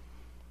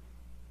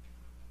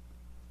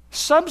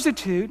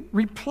 Substitute,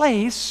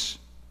 replace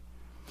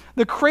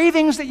the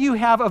cravings that you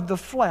have of the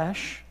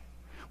flesh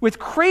with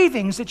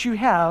cravings that you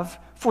have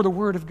for the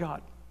Word of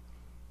God.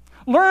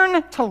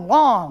 Learn to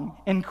long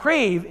and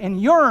crave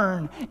and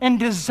yearn and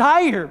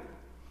desire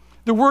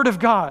the Word of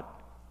God,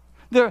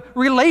 the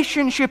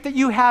relationship that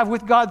you have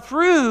with God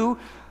through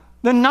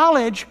the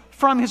knowledge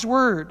from His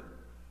Word.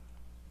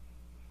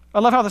 I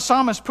love how the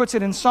psalmist puts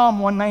it in Psalm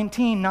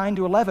 119,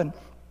 9-11.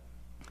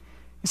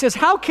 He says,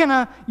 how can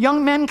a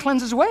young man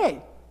cleanse his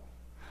way?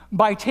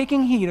 By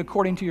taking heed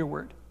according to your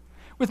word.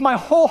 With my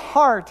whole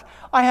heart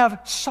I have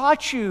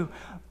sought you.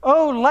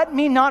 Oh, let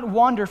me not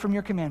wander from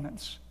your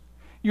commandments.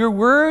 Your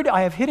word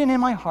I have hidden in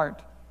my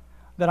heart,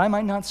 that I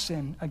might not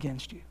sin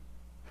against you.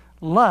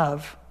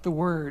 Love the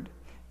word.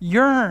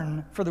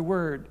 Yearn for the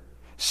word.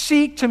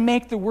 Seek to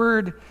make the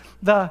word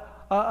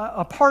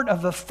a part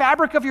of the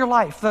fabric of your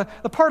life, the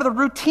part of the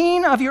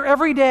routine of your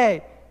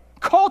everyday.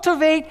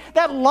 Cultivate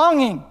that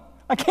longing.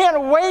 I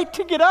can't wait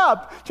to get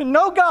up to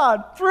know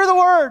God through the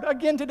Word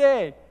again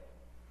today.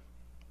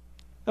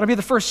 That'll be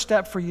the first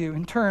step for you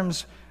in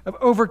terms of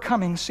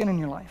overcoming sin in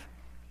your life.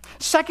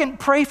 Second,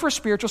 pray for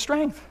spiritual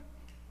strength.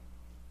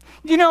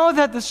 Do you know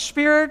that the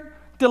Spirit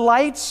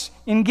delights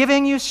in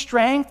giving you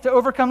strength to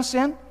overcome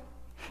sin?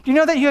 Do you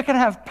know that you can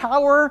have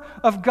power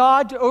of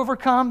God to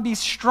overcome, be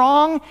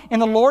strong in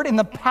the Lord, in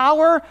the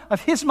power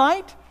of His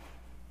might?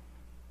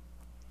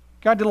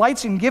 God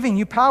delights in giving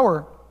you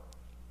power.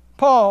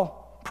 Paul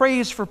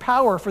prays for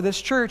power for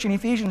this church in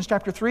Ephesians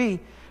chapter 3,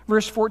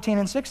 verse 14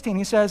 and 16.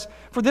 He says,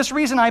 for this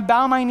reason I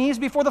bow my knees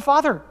before the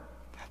Father,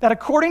 that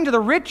according to the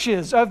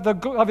riches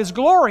of His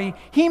glory,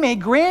 He may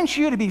grant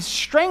you to be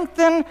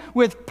strengthened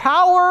with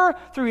power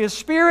through His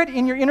Spirit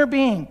in your inner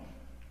being.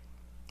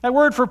 That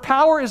word for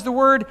power is the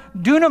word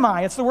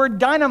dunamai. It's the word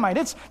dynamite.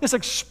 It's this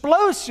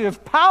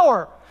explosive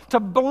power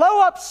to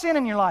blow up sin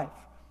in your life.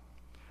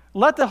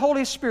 Let the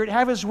Holy Spirit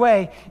have His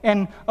way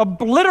and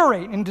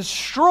obliterate and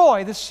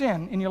destroy the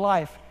sin in your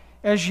life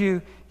as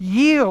you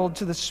yield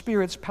to the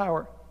Spirit's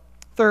power.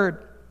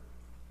 Third,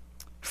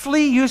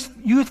 flee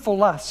youthful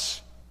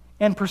lusts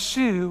and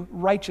pursue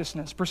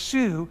righteousness.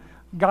 Pursue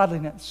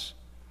godliness.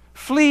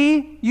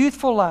 Flee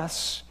youthful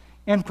lusts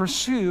and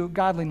pursue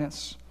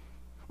godliness.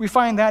 We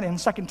find that in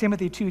 2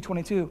 Timothy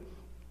 2:22,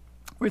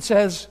 where it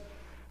says,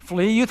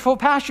 flee youthful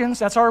passions.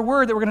 That's our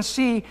word that we're going to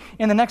see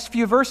in the next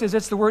few verses.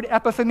 It's the word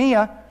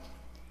epithemia.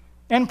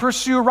 And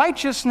pursue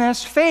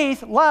righteousness,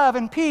 faith, love,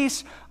 and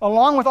peace,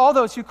 along with all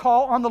those who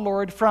call on the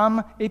Lord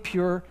from a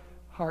pure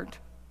heart.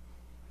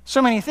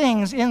 So many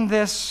things in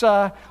this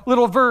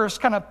little verse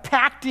kind of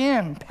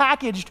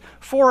packaged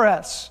for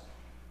us.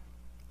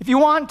 If you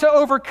want to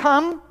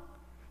overcome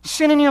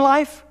sin in your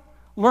life,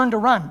 learn to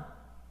run.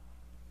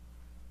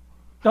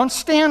 Don't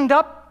stand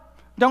up.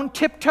 Don't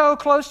tiptoe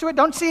close to it.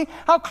 Don't see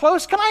how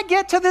close can I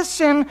get to this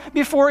sin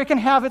before it can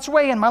have its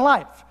way in my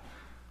life.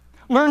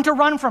 Learn to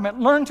run from it.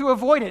 Learn to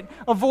avoid it.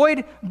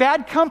 Avoid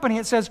bad company.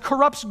 It says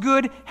corrupts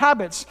good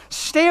habits.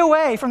 Stay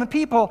away from the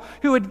people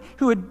who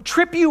would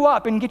trip you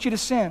up and get you to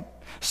sin.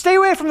 Stay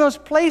away from those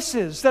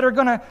places that are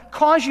going to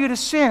cause you to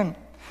sin.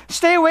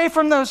 Stay away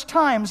from those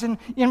times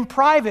in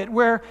private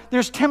where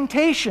there's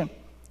temptation.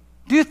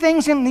 Do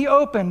things in the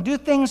open. Do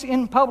things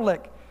in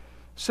public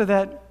so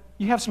that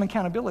you have some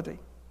accountability.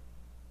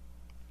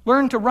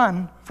 Learn to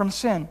run from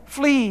sin.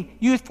 Flee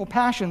youthful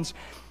passions.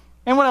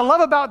 And what I love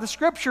about the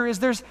Scripture is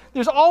there's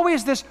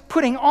always this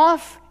putting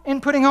off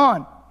and putting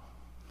on.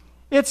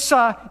 It's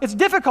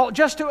difficult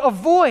just to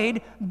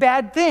avoid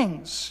bad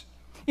things.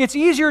 It's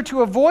easier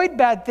to avoid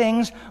bad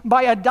things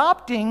by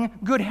adopting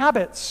good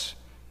habits.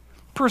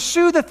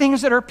 Pursue the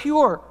things that are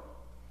pure.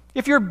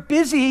 If you're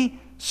busy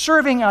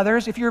serving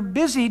others, if you're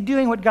busy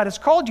doing what God has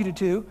called you to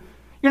do,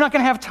 you're not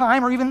going to have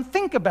time or even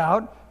think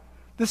about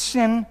the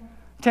sin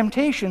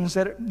temptations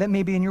that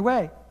may be in your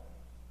way.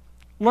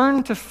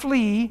 Learn to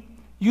flee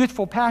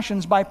youthful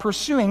passions by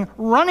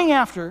running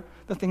after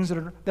the things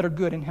that are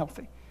good and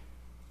healthy.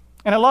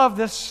 And I love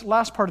this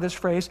last part of this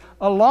phrase,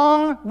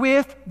 along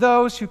with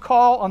those who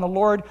call on the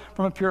Lord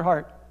from a pure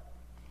heart.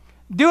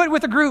 Do it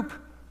with a group.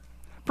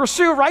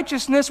 Pursue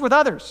righteousness with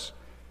others.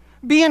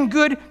 Be in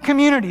good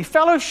community,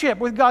 fellowship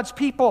with God's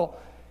people.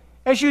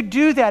 As you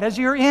do that, as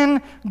you're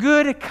in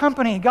good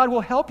company, God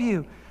will help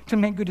you to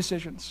make good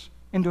decisions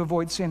and to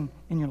avoid sin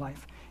in your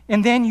life.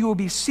 And then you will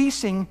be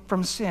ceasing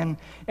from sin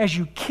as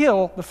you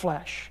kill the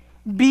flesh.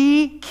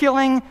 Be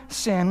killing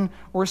sin,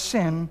 or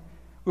sin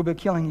will be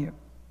killing you.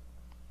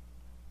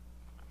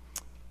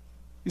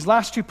 These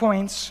last 2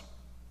 points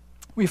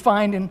we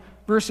find in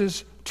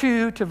verses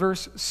 2 to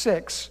verse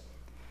 6.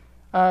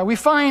 We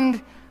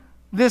find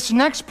this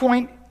next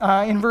point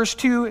in verse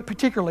 2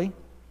 particularly.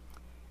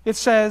 It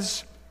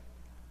says,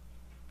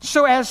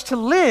 so as to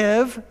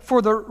live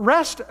for the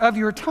rest of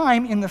your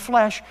time in the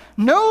flesh,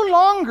 no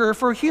longer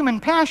for human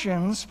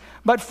passions,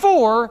 but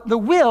for the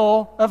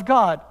will of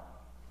God.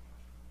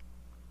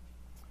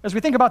 As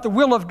we think about the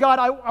will of God,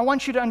 I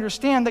want you to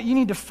understand that you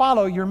need to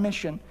follow your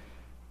mission.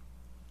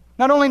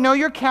 Not only know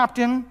your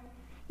captain,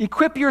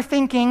 equip your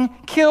thinking,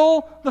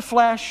 kill the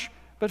flesh,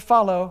 but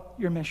follow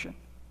your mission.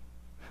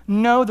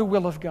 Know the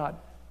will of God.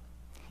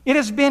 It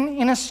has been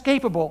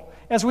inescapable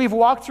as we've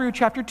walked through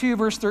chapter 2,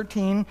 verse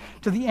 13,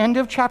 to the end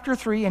of chapter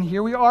 3, and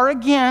here we are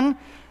again.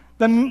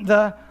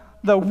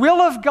 The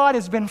will of God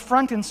has been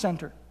front and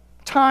center,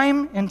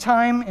 time and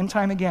time and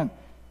time again.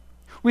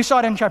 We saw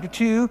it in chapter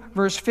 2,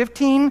 verse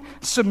 15.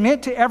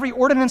 Submit to every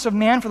ordinance of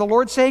man for the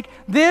Lord's sake.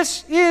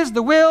 This is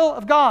the will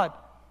of God.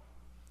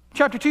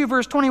 Chapter 2,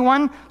 verse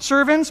 21,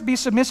 servants, be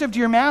submissive to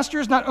your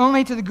masters, not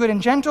only to the good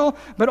and gentle,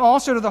 but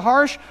also to the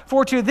harsh,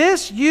 for to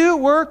this you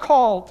were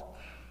called.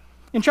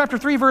 In chapter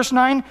 3, verse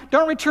 9,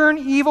 don't return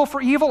evil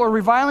for evil or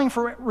reviling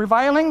for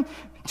reviling.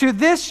 To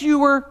this you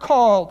were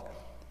called.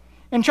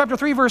 In chapter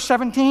 3, verse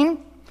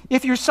 17,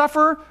 if you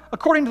suffer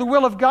according to the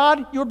will of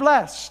God, you're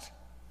blessed.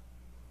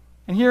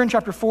 And here in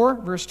chapter 4,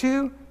 verse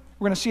 2,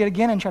 we're going to see it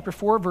again in chapter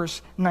 4,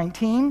 verse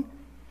 19.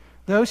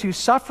 Those who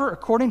suffer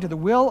according to the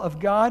will of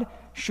God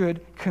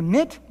should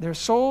commit their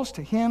souls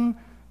to Him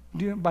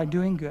by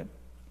doing good.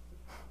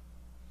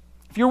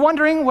 If you're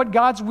wondering what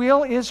God's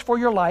will is for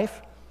your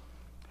life,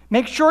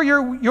 make sure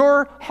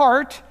your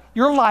heart,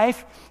 your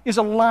life, is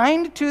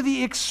aligned to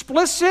the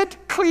explicit,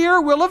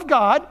 clear will of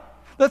God,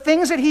 the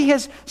things that He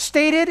has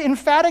stated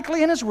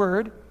emphatically in His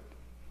Word,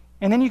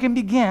 and then you can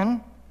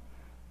begin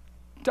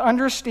to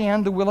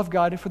understand the will of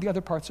God for the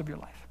other parts of your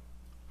life.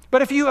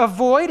 But if you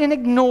avoid and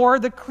ignore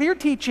the clear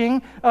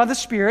teaching of the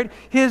Spirit,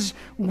 His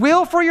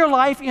will for your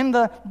life in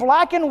the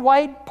black and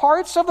white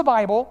parts of the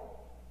Bible,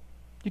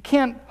 you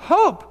can't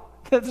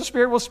hope that the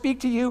Spirit will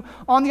speak to you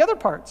on the other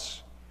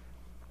parts.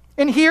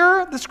 And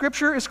here, the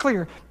Scripture is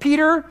clear.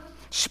 Peter,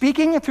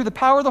 speaking through the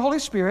power of the Holy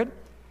Spirit,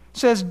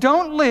 says,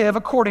 don't live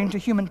according to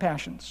human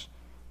passions,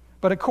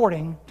 but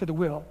according to the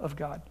will of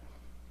God.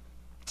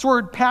 This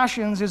word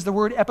passions is the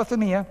word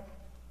epithumia.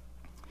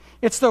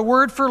 It's the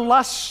word for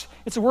lust.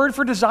 It's a word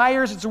for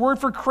desires. It's a word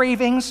for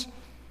cravings.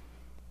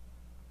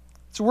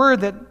 It's a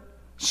word that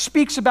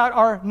speaks about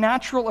our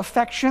natural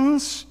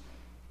affections.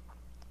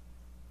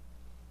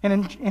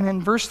 And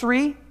in verse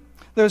 3,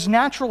 those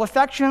natural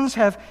affections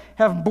have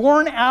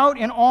borne out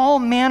in all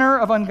manner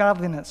of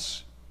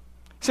ungodliness.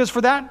 It says, for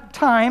the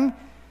time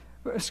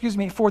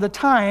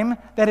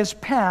that is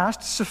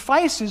past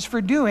suffices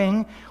for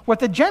doing what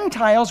the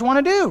Gentiles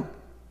want to do.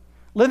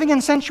 Living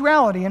in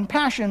sensuality and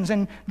passions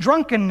and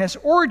drunkenness,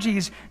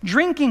 orgies,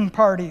 drinking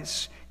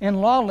parties, and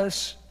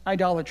lawless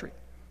idolatry.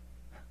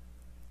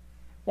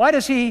 Why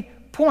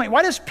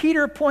does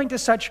Peter point to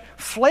such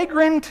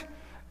flagrant,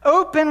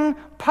 open,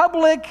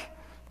 public,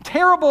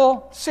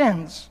 terrible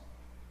sins?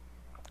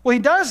 Well, he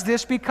does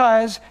this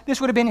because this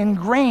would have been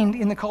ingrained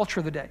in the culture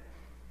of the day.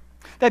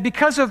 That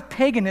because of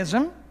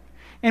paganism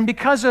and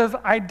because of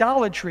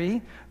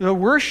idolatry, the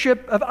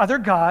worship of other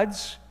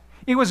gods,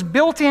 it was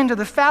built into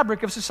the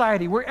fabric of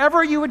society.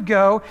 Wherever you would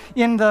go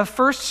in the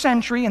first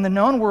century, in the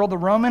known world, the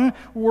Roman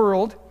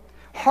world,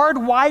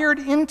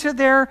 hardwired into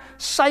their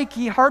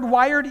psyche,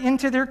 hardwired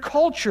into their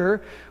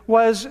culture,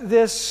 was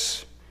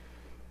this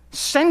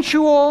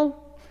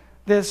sensual,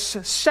 this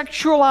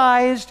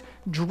sexualized,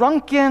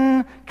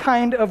 drunken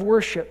kind of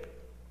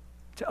worship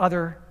to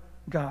other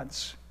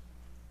gods.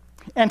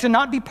 And to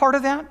not be part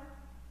of that,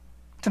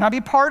 to not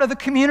be part of the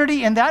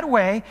community in that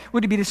way,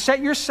 would be to set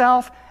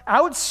yourself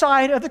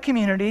outside of the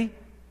community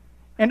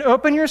and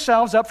open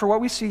yourselves up for what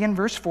we see in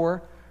verse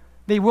 4.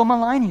 They will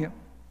malign you.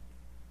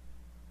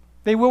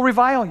 They will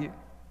revile you.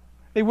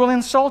 They will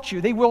insult you.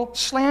 They will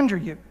slander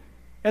you,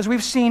 as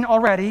we've seen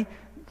already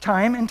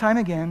time and time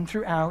again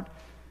throughout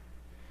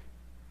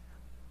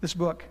this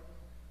book.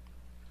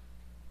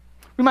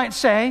 We might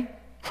say,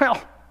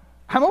 well,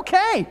 I'm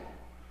okay.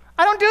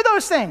 I don't do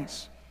those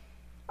things.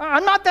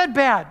 I'm not that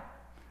bad.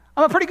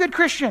 I'm a pretty good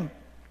Christian.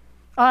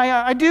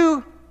 I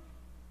do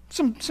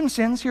some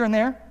sins here and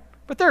there,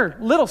 but they're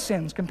little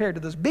sins compared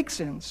to those big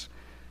sins.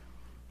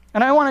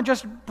 And I want to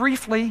just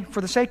briefly, for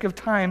the sake of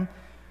time,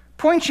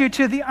 point you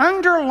to the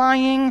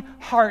underlying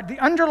heart, the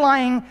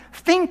underlying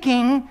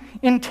thinking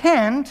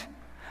intent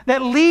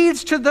that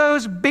leads to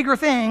those bigger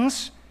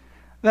things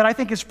that I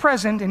think is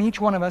present in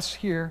each one of us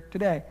here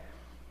today.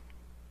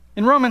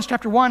 In Romans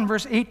chapter 1,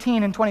 verse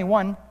 18 and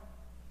 21,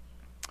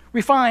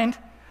 we find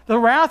the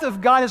wrath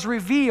of God is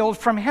revealed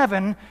from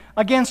heaven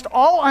against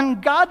all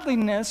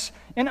ungodliness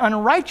and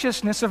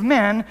unrighteousness of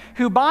men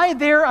who by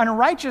their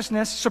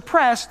unrighteousness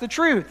suppress the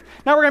truth.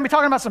 Now we're going to be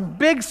talking about some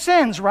big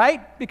sins,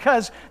 right?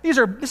 Because this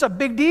is a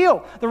big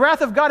deal. The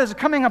wrath of God is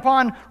coming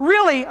upon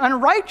really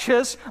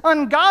unrighteous,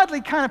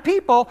 ungodly kind of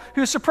people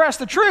who suppress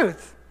the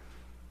truth.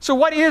 So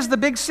what is the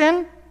big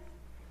sin?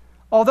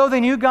 Although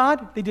they knew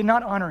God, they did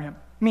not honor Him,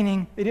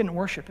 meaning they didn't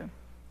worship Him.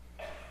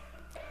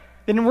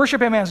 They didn't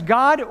worship Him as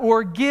God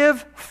or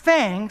give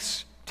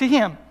thanks to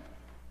Him.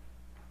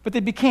 But they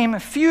became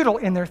futile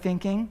in their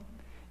thinking,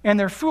 and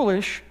their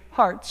foolish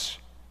hearts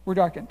were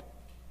darkened.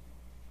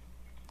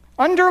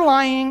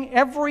 Underlying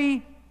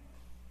every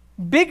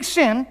big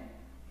sin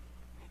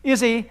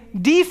is a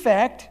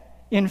defect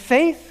in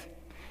faith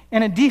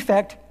and a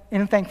defect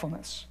in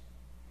thankfulness.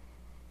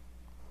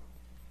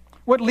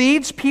 What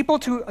leads people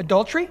to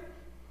adultery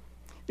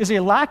is a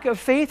lack of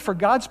faith for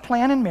God's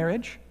plan in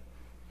marriage,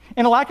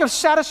 and a lack of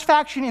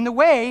satisfaction in the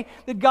way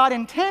that God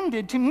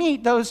intended to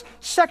meet those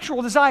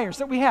sexual desires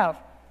that we have.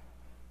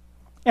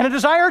 And a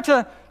desire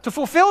to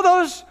fulfill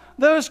those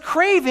those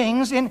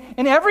cravings in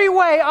every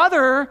way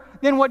other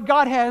than what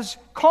God has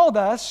called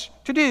us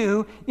to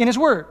do in His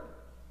Word.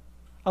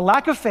 A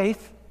lack of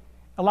faith,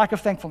 a lack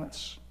of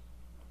thankfulness.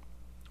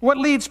 What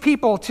leads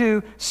people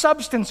to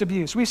substance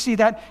abuse? We see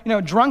that,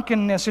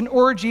 drunkenness and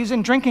orgies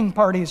and drinking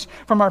parties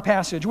from our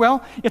passage.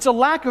 Well, it's a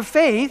lack of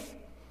faith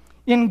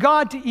in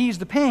God to ease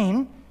the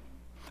pain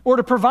or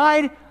to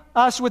provide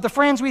us with the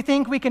friends we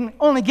think we can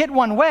only get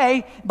one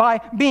way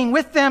by being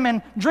with them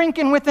and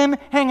drinking with them,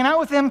 hanging out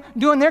with them,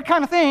 doing their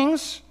kind of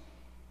things.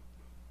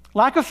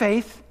 Lack of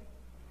faith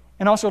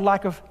and also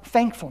lack of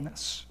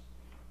thankfulness.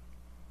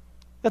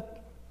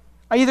 That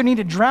I either need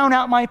to drown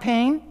out my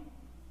pain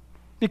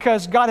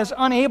because God is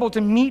unable to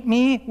meet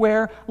me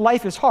where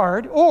life is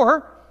hard,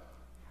 or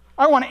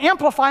I want to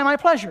amplify my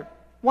pleasure.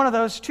 One of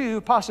those two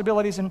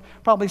possibilities and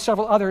probably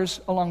several others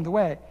along the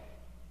way.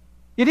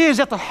 It is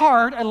at the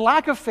heart a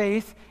lack of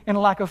faith and a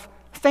lack of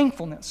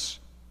thankfulness.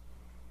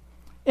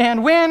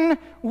 And when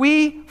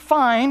we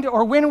find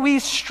or when we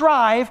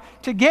strive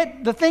to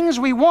get the things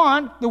we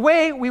want the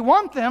way we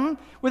want them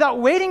without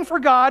waiting for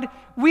God,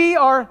 we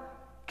are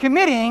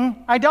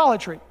committing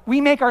idolatry. We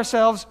make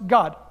ourselves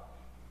God.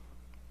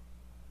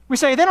 We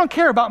say, they don't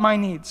care about my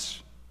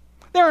needs.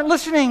 They aren't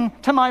listening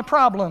to my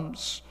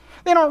problems.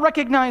 They don't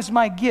recognize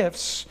my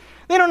gifts.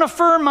 They don't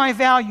affirm my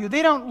value.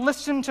 They don't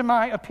listen to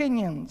my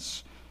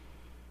opinions.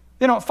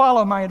 They don't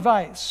follow my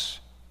advice.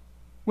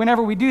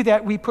 Whenever we do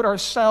that, we put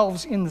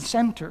ourselves in the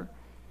center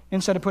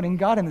instead of putting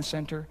God in the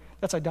center.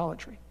 That's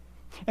idolatry.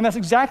 And that's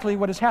exactly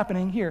what is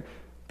happening here.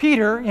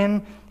 Peter,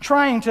 in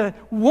trying to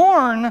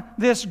warn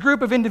this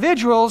group of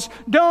individuals,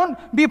 don't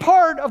be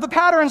part of the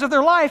patterns of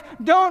their life.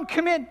 Don't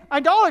commit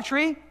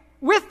idolatry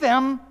with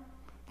them.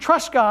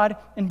 Trust God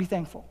and be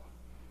thankful.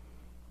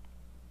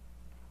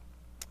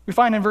 We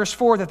find in verse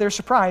 4 that they're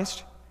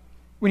surprised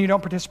when you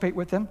don't participate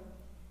with them.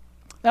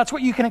 That's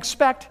what you can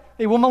expect.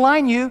 They will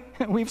malign you.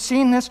 We've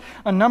seen this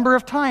a number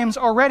of times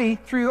already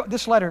through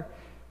this letter.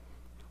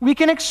 We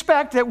can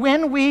expect that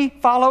when we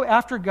follow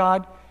after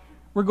God,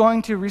 we're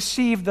going to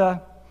receive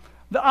the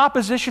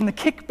opposition, the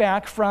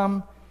kickback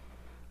from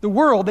the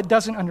world that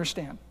doesn't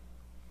understand.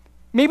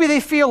 Maybe they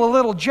feel a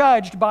little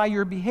judged by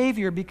your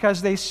behavior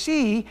because they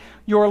see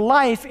your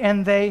life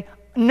and they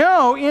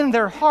know in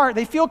their heart,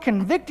 they feel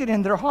convicted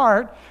in their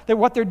heart that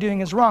what they're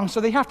doing is wrong.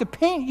 So they have to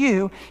paint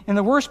you in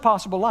the worst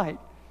possible light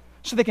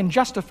so they can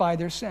justify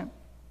their sin.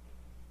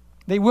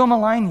 They will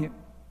malign you.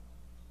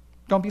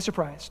 Don't be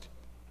surprised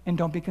and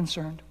don't be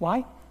concerned.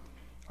 Why?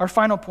 Our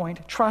final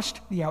point,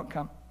 trust the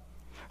outcome.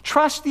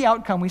 Trust the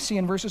outcome we see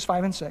in verses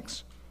 5 and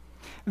 6.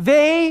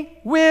 They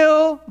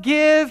will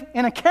give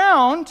an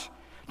account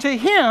to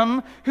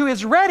Him who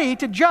is ready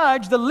to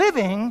judge the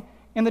living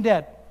and the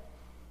dead.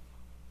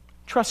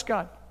 Trust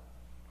God.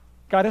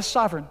 God is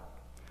sovereign.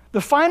 The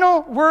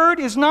final word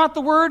is not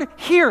the word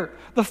here.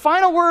 The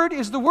final word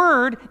is the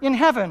word in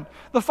heaven.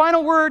 The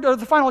final word or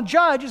the final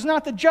judge is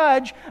not the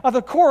judge of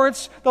the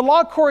courts, the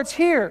law courts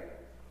here,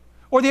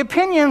 or the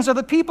opinions of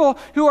the people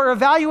who are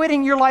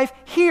evaluating your life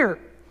here.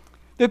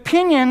 The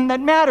opinion that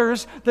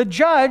matters, the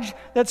judge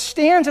that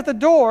stands at the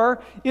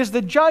door, is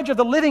the judge of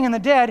the living and the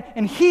dead,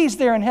 and He's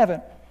there in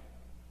heaven.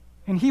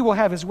 And He will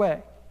have His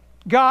way.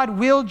 God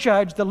will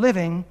judge the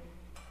living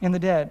and the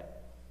dead.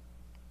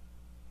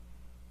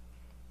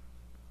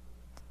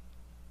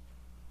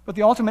 But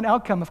the ultimate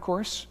outcome, of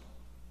course,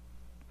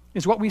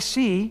 is what we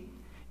see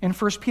in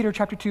 1 Peter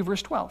chapter 2,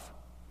 verse 12.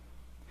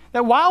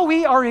 That while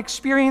we are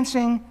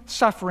experiencing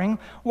suffering,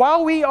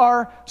 while we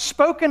are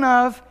spoken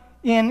of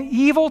in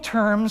evil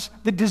terms,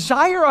 the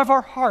desire of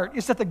our heart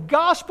is that the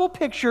gospel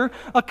picture,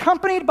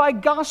 accompanied by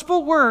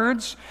gospel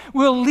words,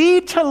 will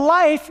lead to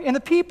life in the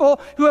people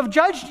who have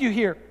judged you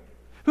here,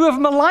 who have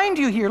maligned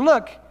you here.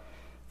 Look,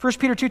 1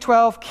 Peter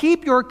 2:12,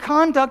 keep your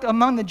conduct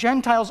among the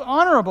Gentiles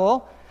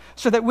honorable,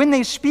 so that when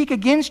they speak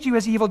against you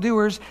as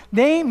evildoers,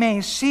 they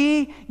may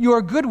see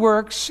your good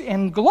works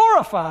and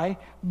glorify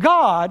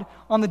God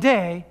on the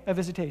day of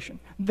visitation.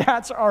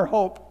 That's our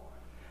hope.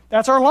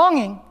 That's our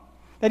longing.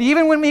 That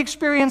even when we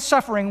experience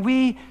suffering,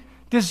 we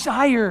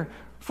desire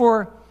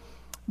for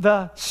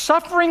the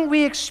suffering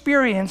we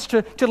experience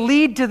to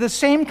lead to the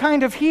same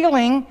kind of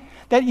healing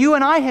that you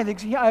and I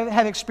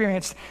have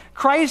experienced.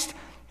 Christ,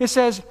 it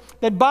says,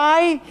 that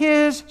by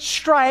His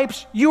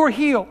stripes you are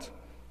healed.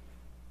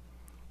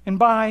 And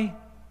by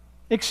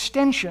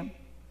extension,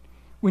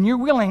 when you're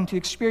willing to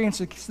experience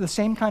the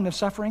same kind of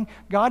suffering,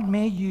 God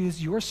may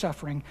use your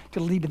suffering to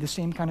lead to the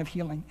same kind of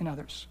healing in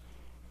others.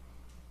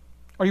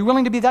 Are you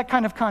willing to be that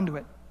kind of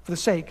conduit for the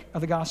sake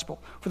of the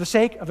gospel, for the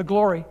sake of the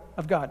glory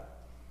of God?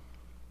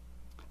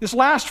 This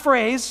last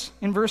phrase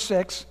in verse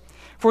 6,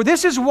 for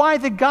this is why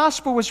the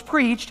gospel was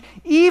preached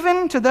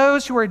even to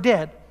those who are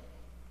dead,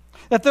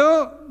 that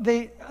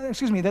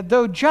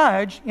though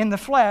judged in the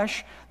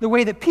flesh the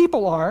way that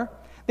people are,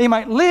 they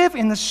might live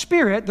in the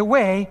Spirit the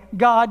way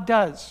God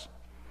does.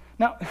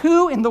 Now,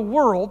 who in the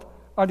world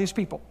are these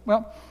people?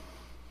 Well,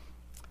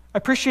 I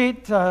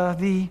appreciate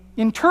the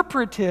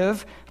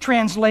interpretive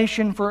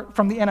translation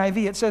from the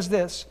NIV. It says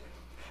this,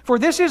 for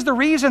this is the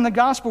reason the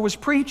gospel was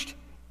preached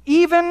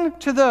even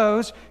to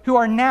those who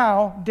are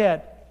now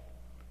dead.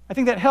 I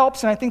think that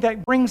helps, and I think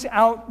that brings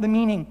out the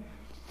meaning.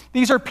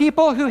 These are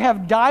people who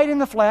have died in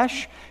the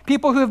flesh,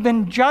 people who have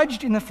been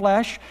judged in the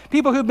flesh,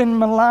 people who have been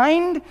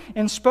maligned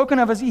and spoken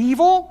of as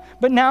evil,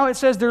 but now it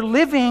says they're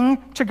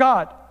living to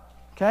God.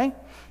 Okay?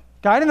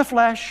 Died in the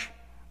flesh,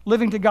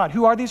 living to God.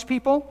 Who are these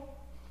people?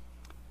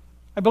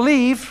 I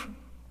believe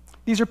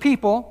these are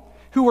people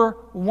who were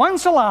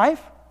once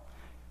alive,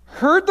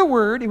 heard the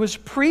word, it was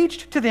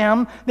preached to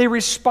them, they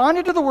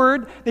responded to the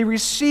word, they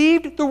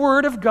received the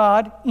word of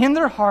God in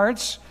their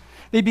hearts,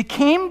 they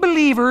became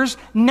believers,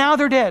 now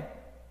they're dead.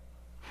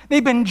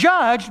 They've been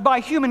judged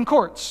by human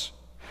courts.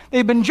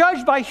 They've been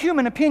judged by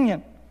human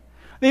opinion.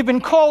 They've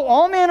been called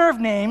all manner of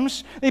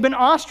names. They've been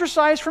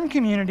ostracized from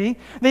community.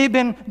 They've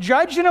been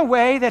judged in a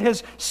way that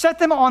has set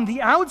them on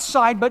the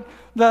outside, but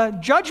the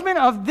judgment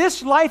of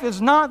this life is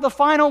not the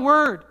final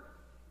word.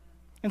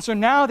 And so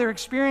now they're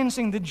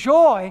experiencing the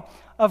joy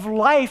of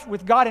life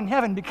with God in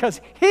heaven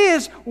because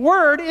His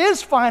word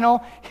is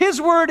final.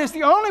 His word is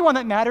the only one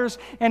that matters.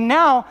 And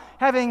now,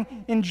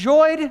 having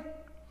enjoyed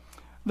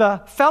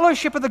the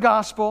fellowship of the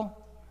gospel,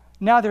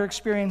 now they're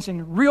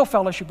experiencing real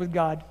fellowship with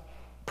God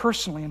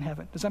personally in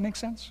heaven. Does that make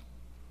sense?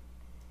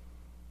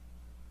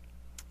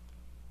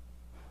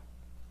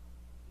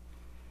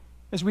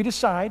 As we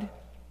decide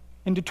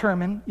and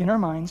determine in our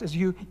minds, as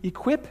you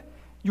equip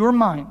your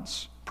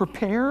minds,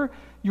 prepare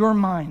your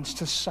minds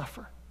to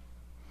suffer,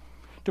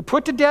 to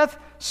put to death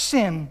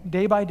sin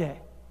day by day,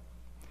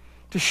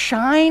 to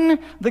shine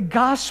the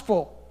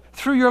gospel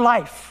through your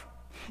life.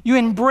 You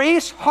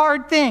embrace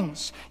hard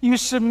things. You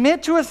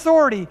submit to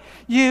authority.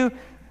 You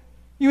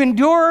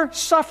endure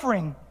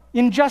suffering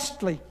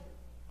unjustly.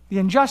 The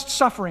unjust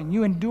suffering,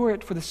 you endure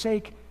it for the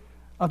sake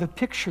of the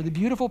picture, the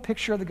beautiful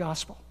picture of the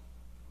gospel.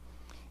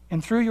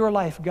 And through your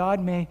life, God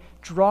may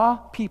draw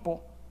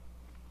people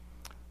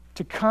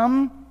to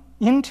come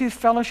into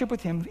fellowship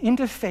with Him,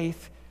 into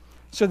faith,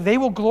 so that they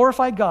will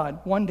glorify God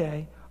one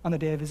day on the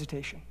day of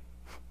visitation.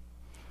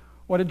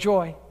 What a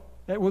joy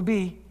that will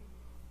be.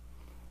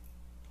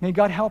 May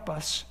God help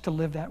us to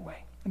live that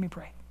way. Let me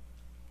pray.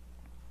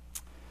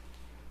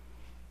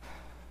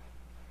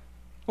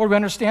 Lord, we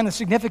understand the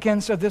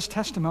significance of this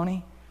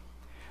testimony,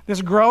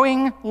 this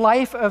growing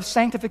life of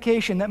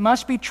sanctification that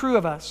must be true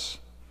of us.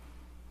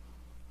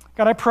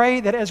 God, I pray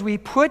that as we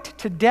put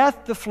to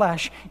death the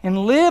flesh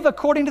and live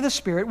according to the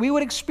Spirit, we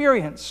would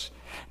experience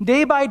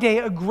day by day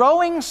a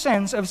growing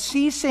sense of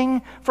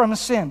ceasing from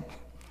sin.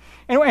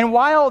 And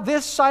while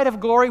this side of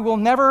glory will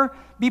never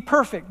be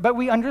perfect, but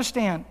we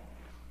understand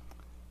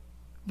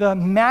the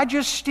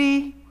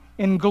majesty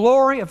and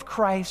glory of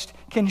Christ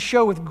can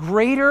show with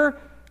greater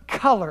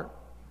color,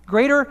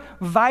 greater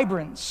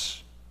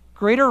vibrance,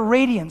 greater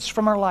radiance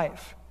from our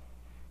life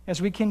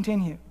as we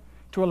continue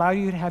to allow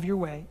you to have your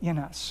way in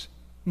us.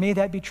 May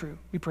that be true.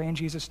 We pray in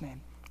Jesus' name.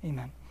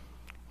 Amen.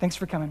 Thanks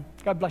for coming.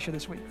 God bless you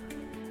this week.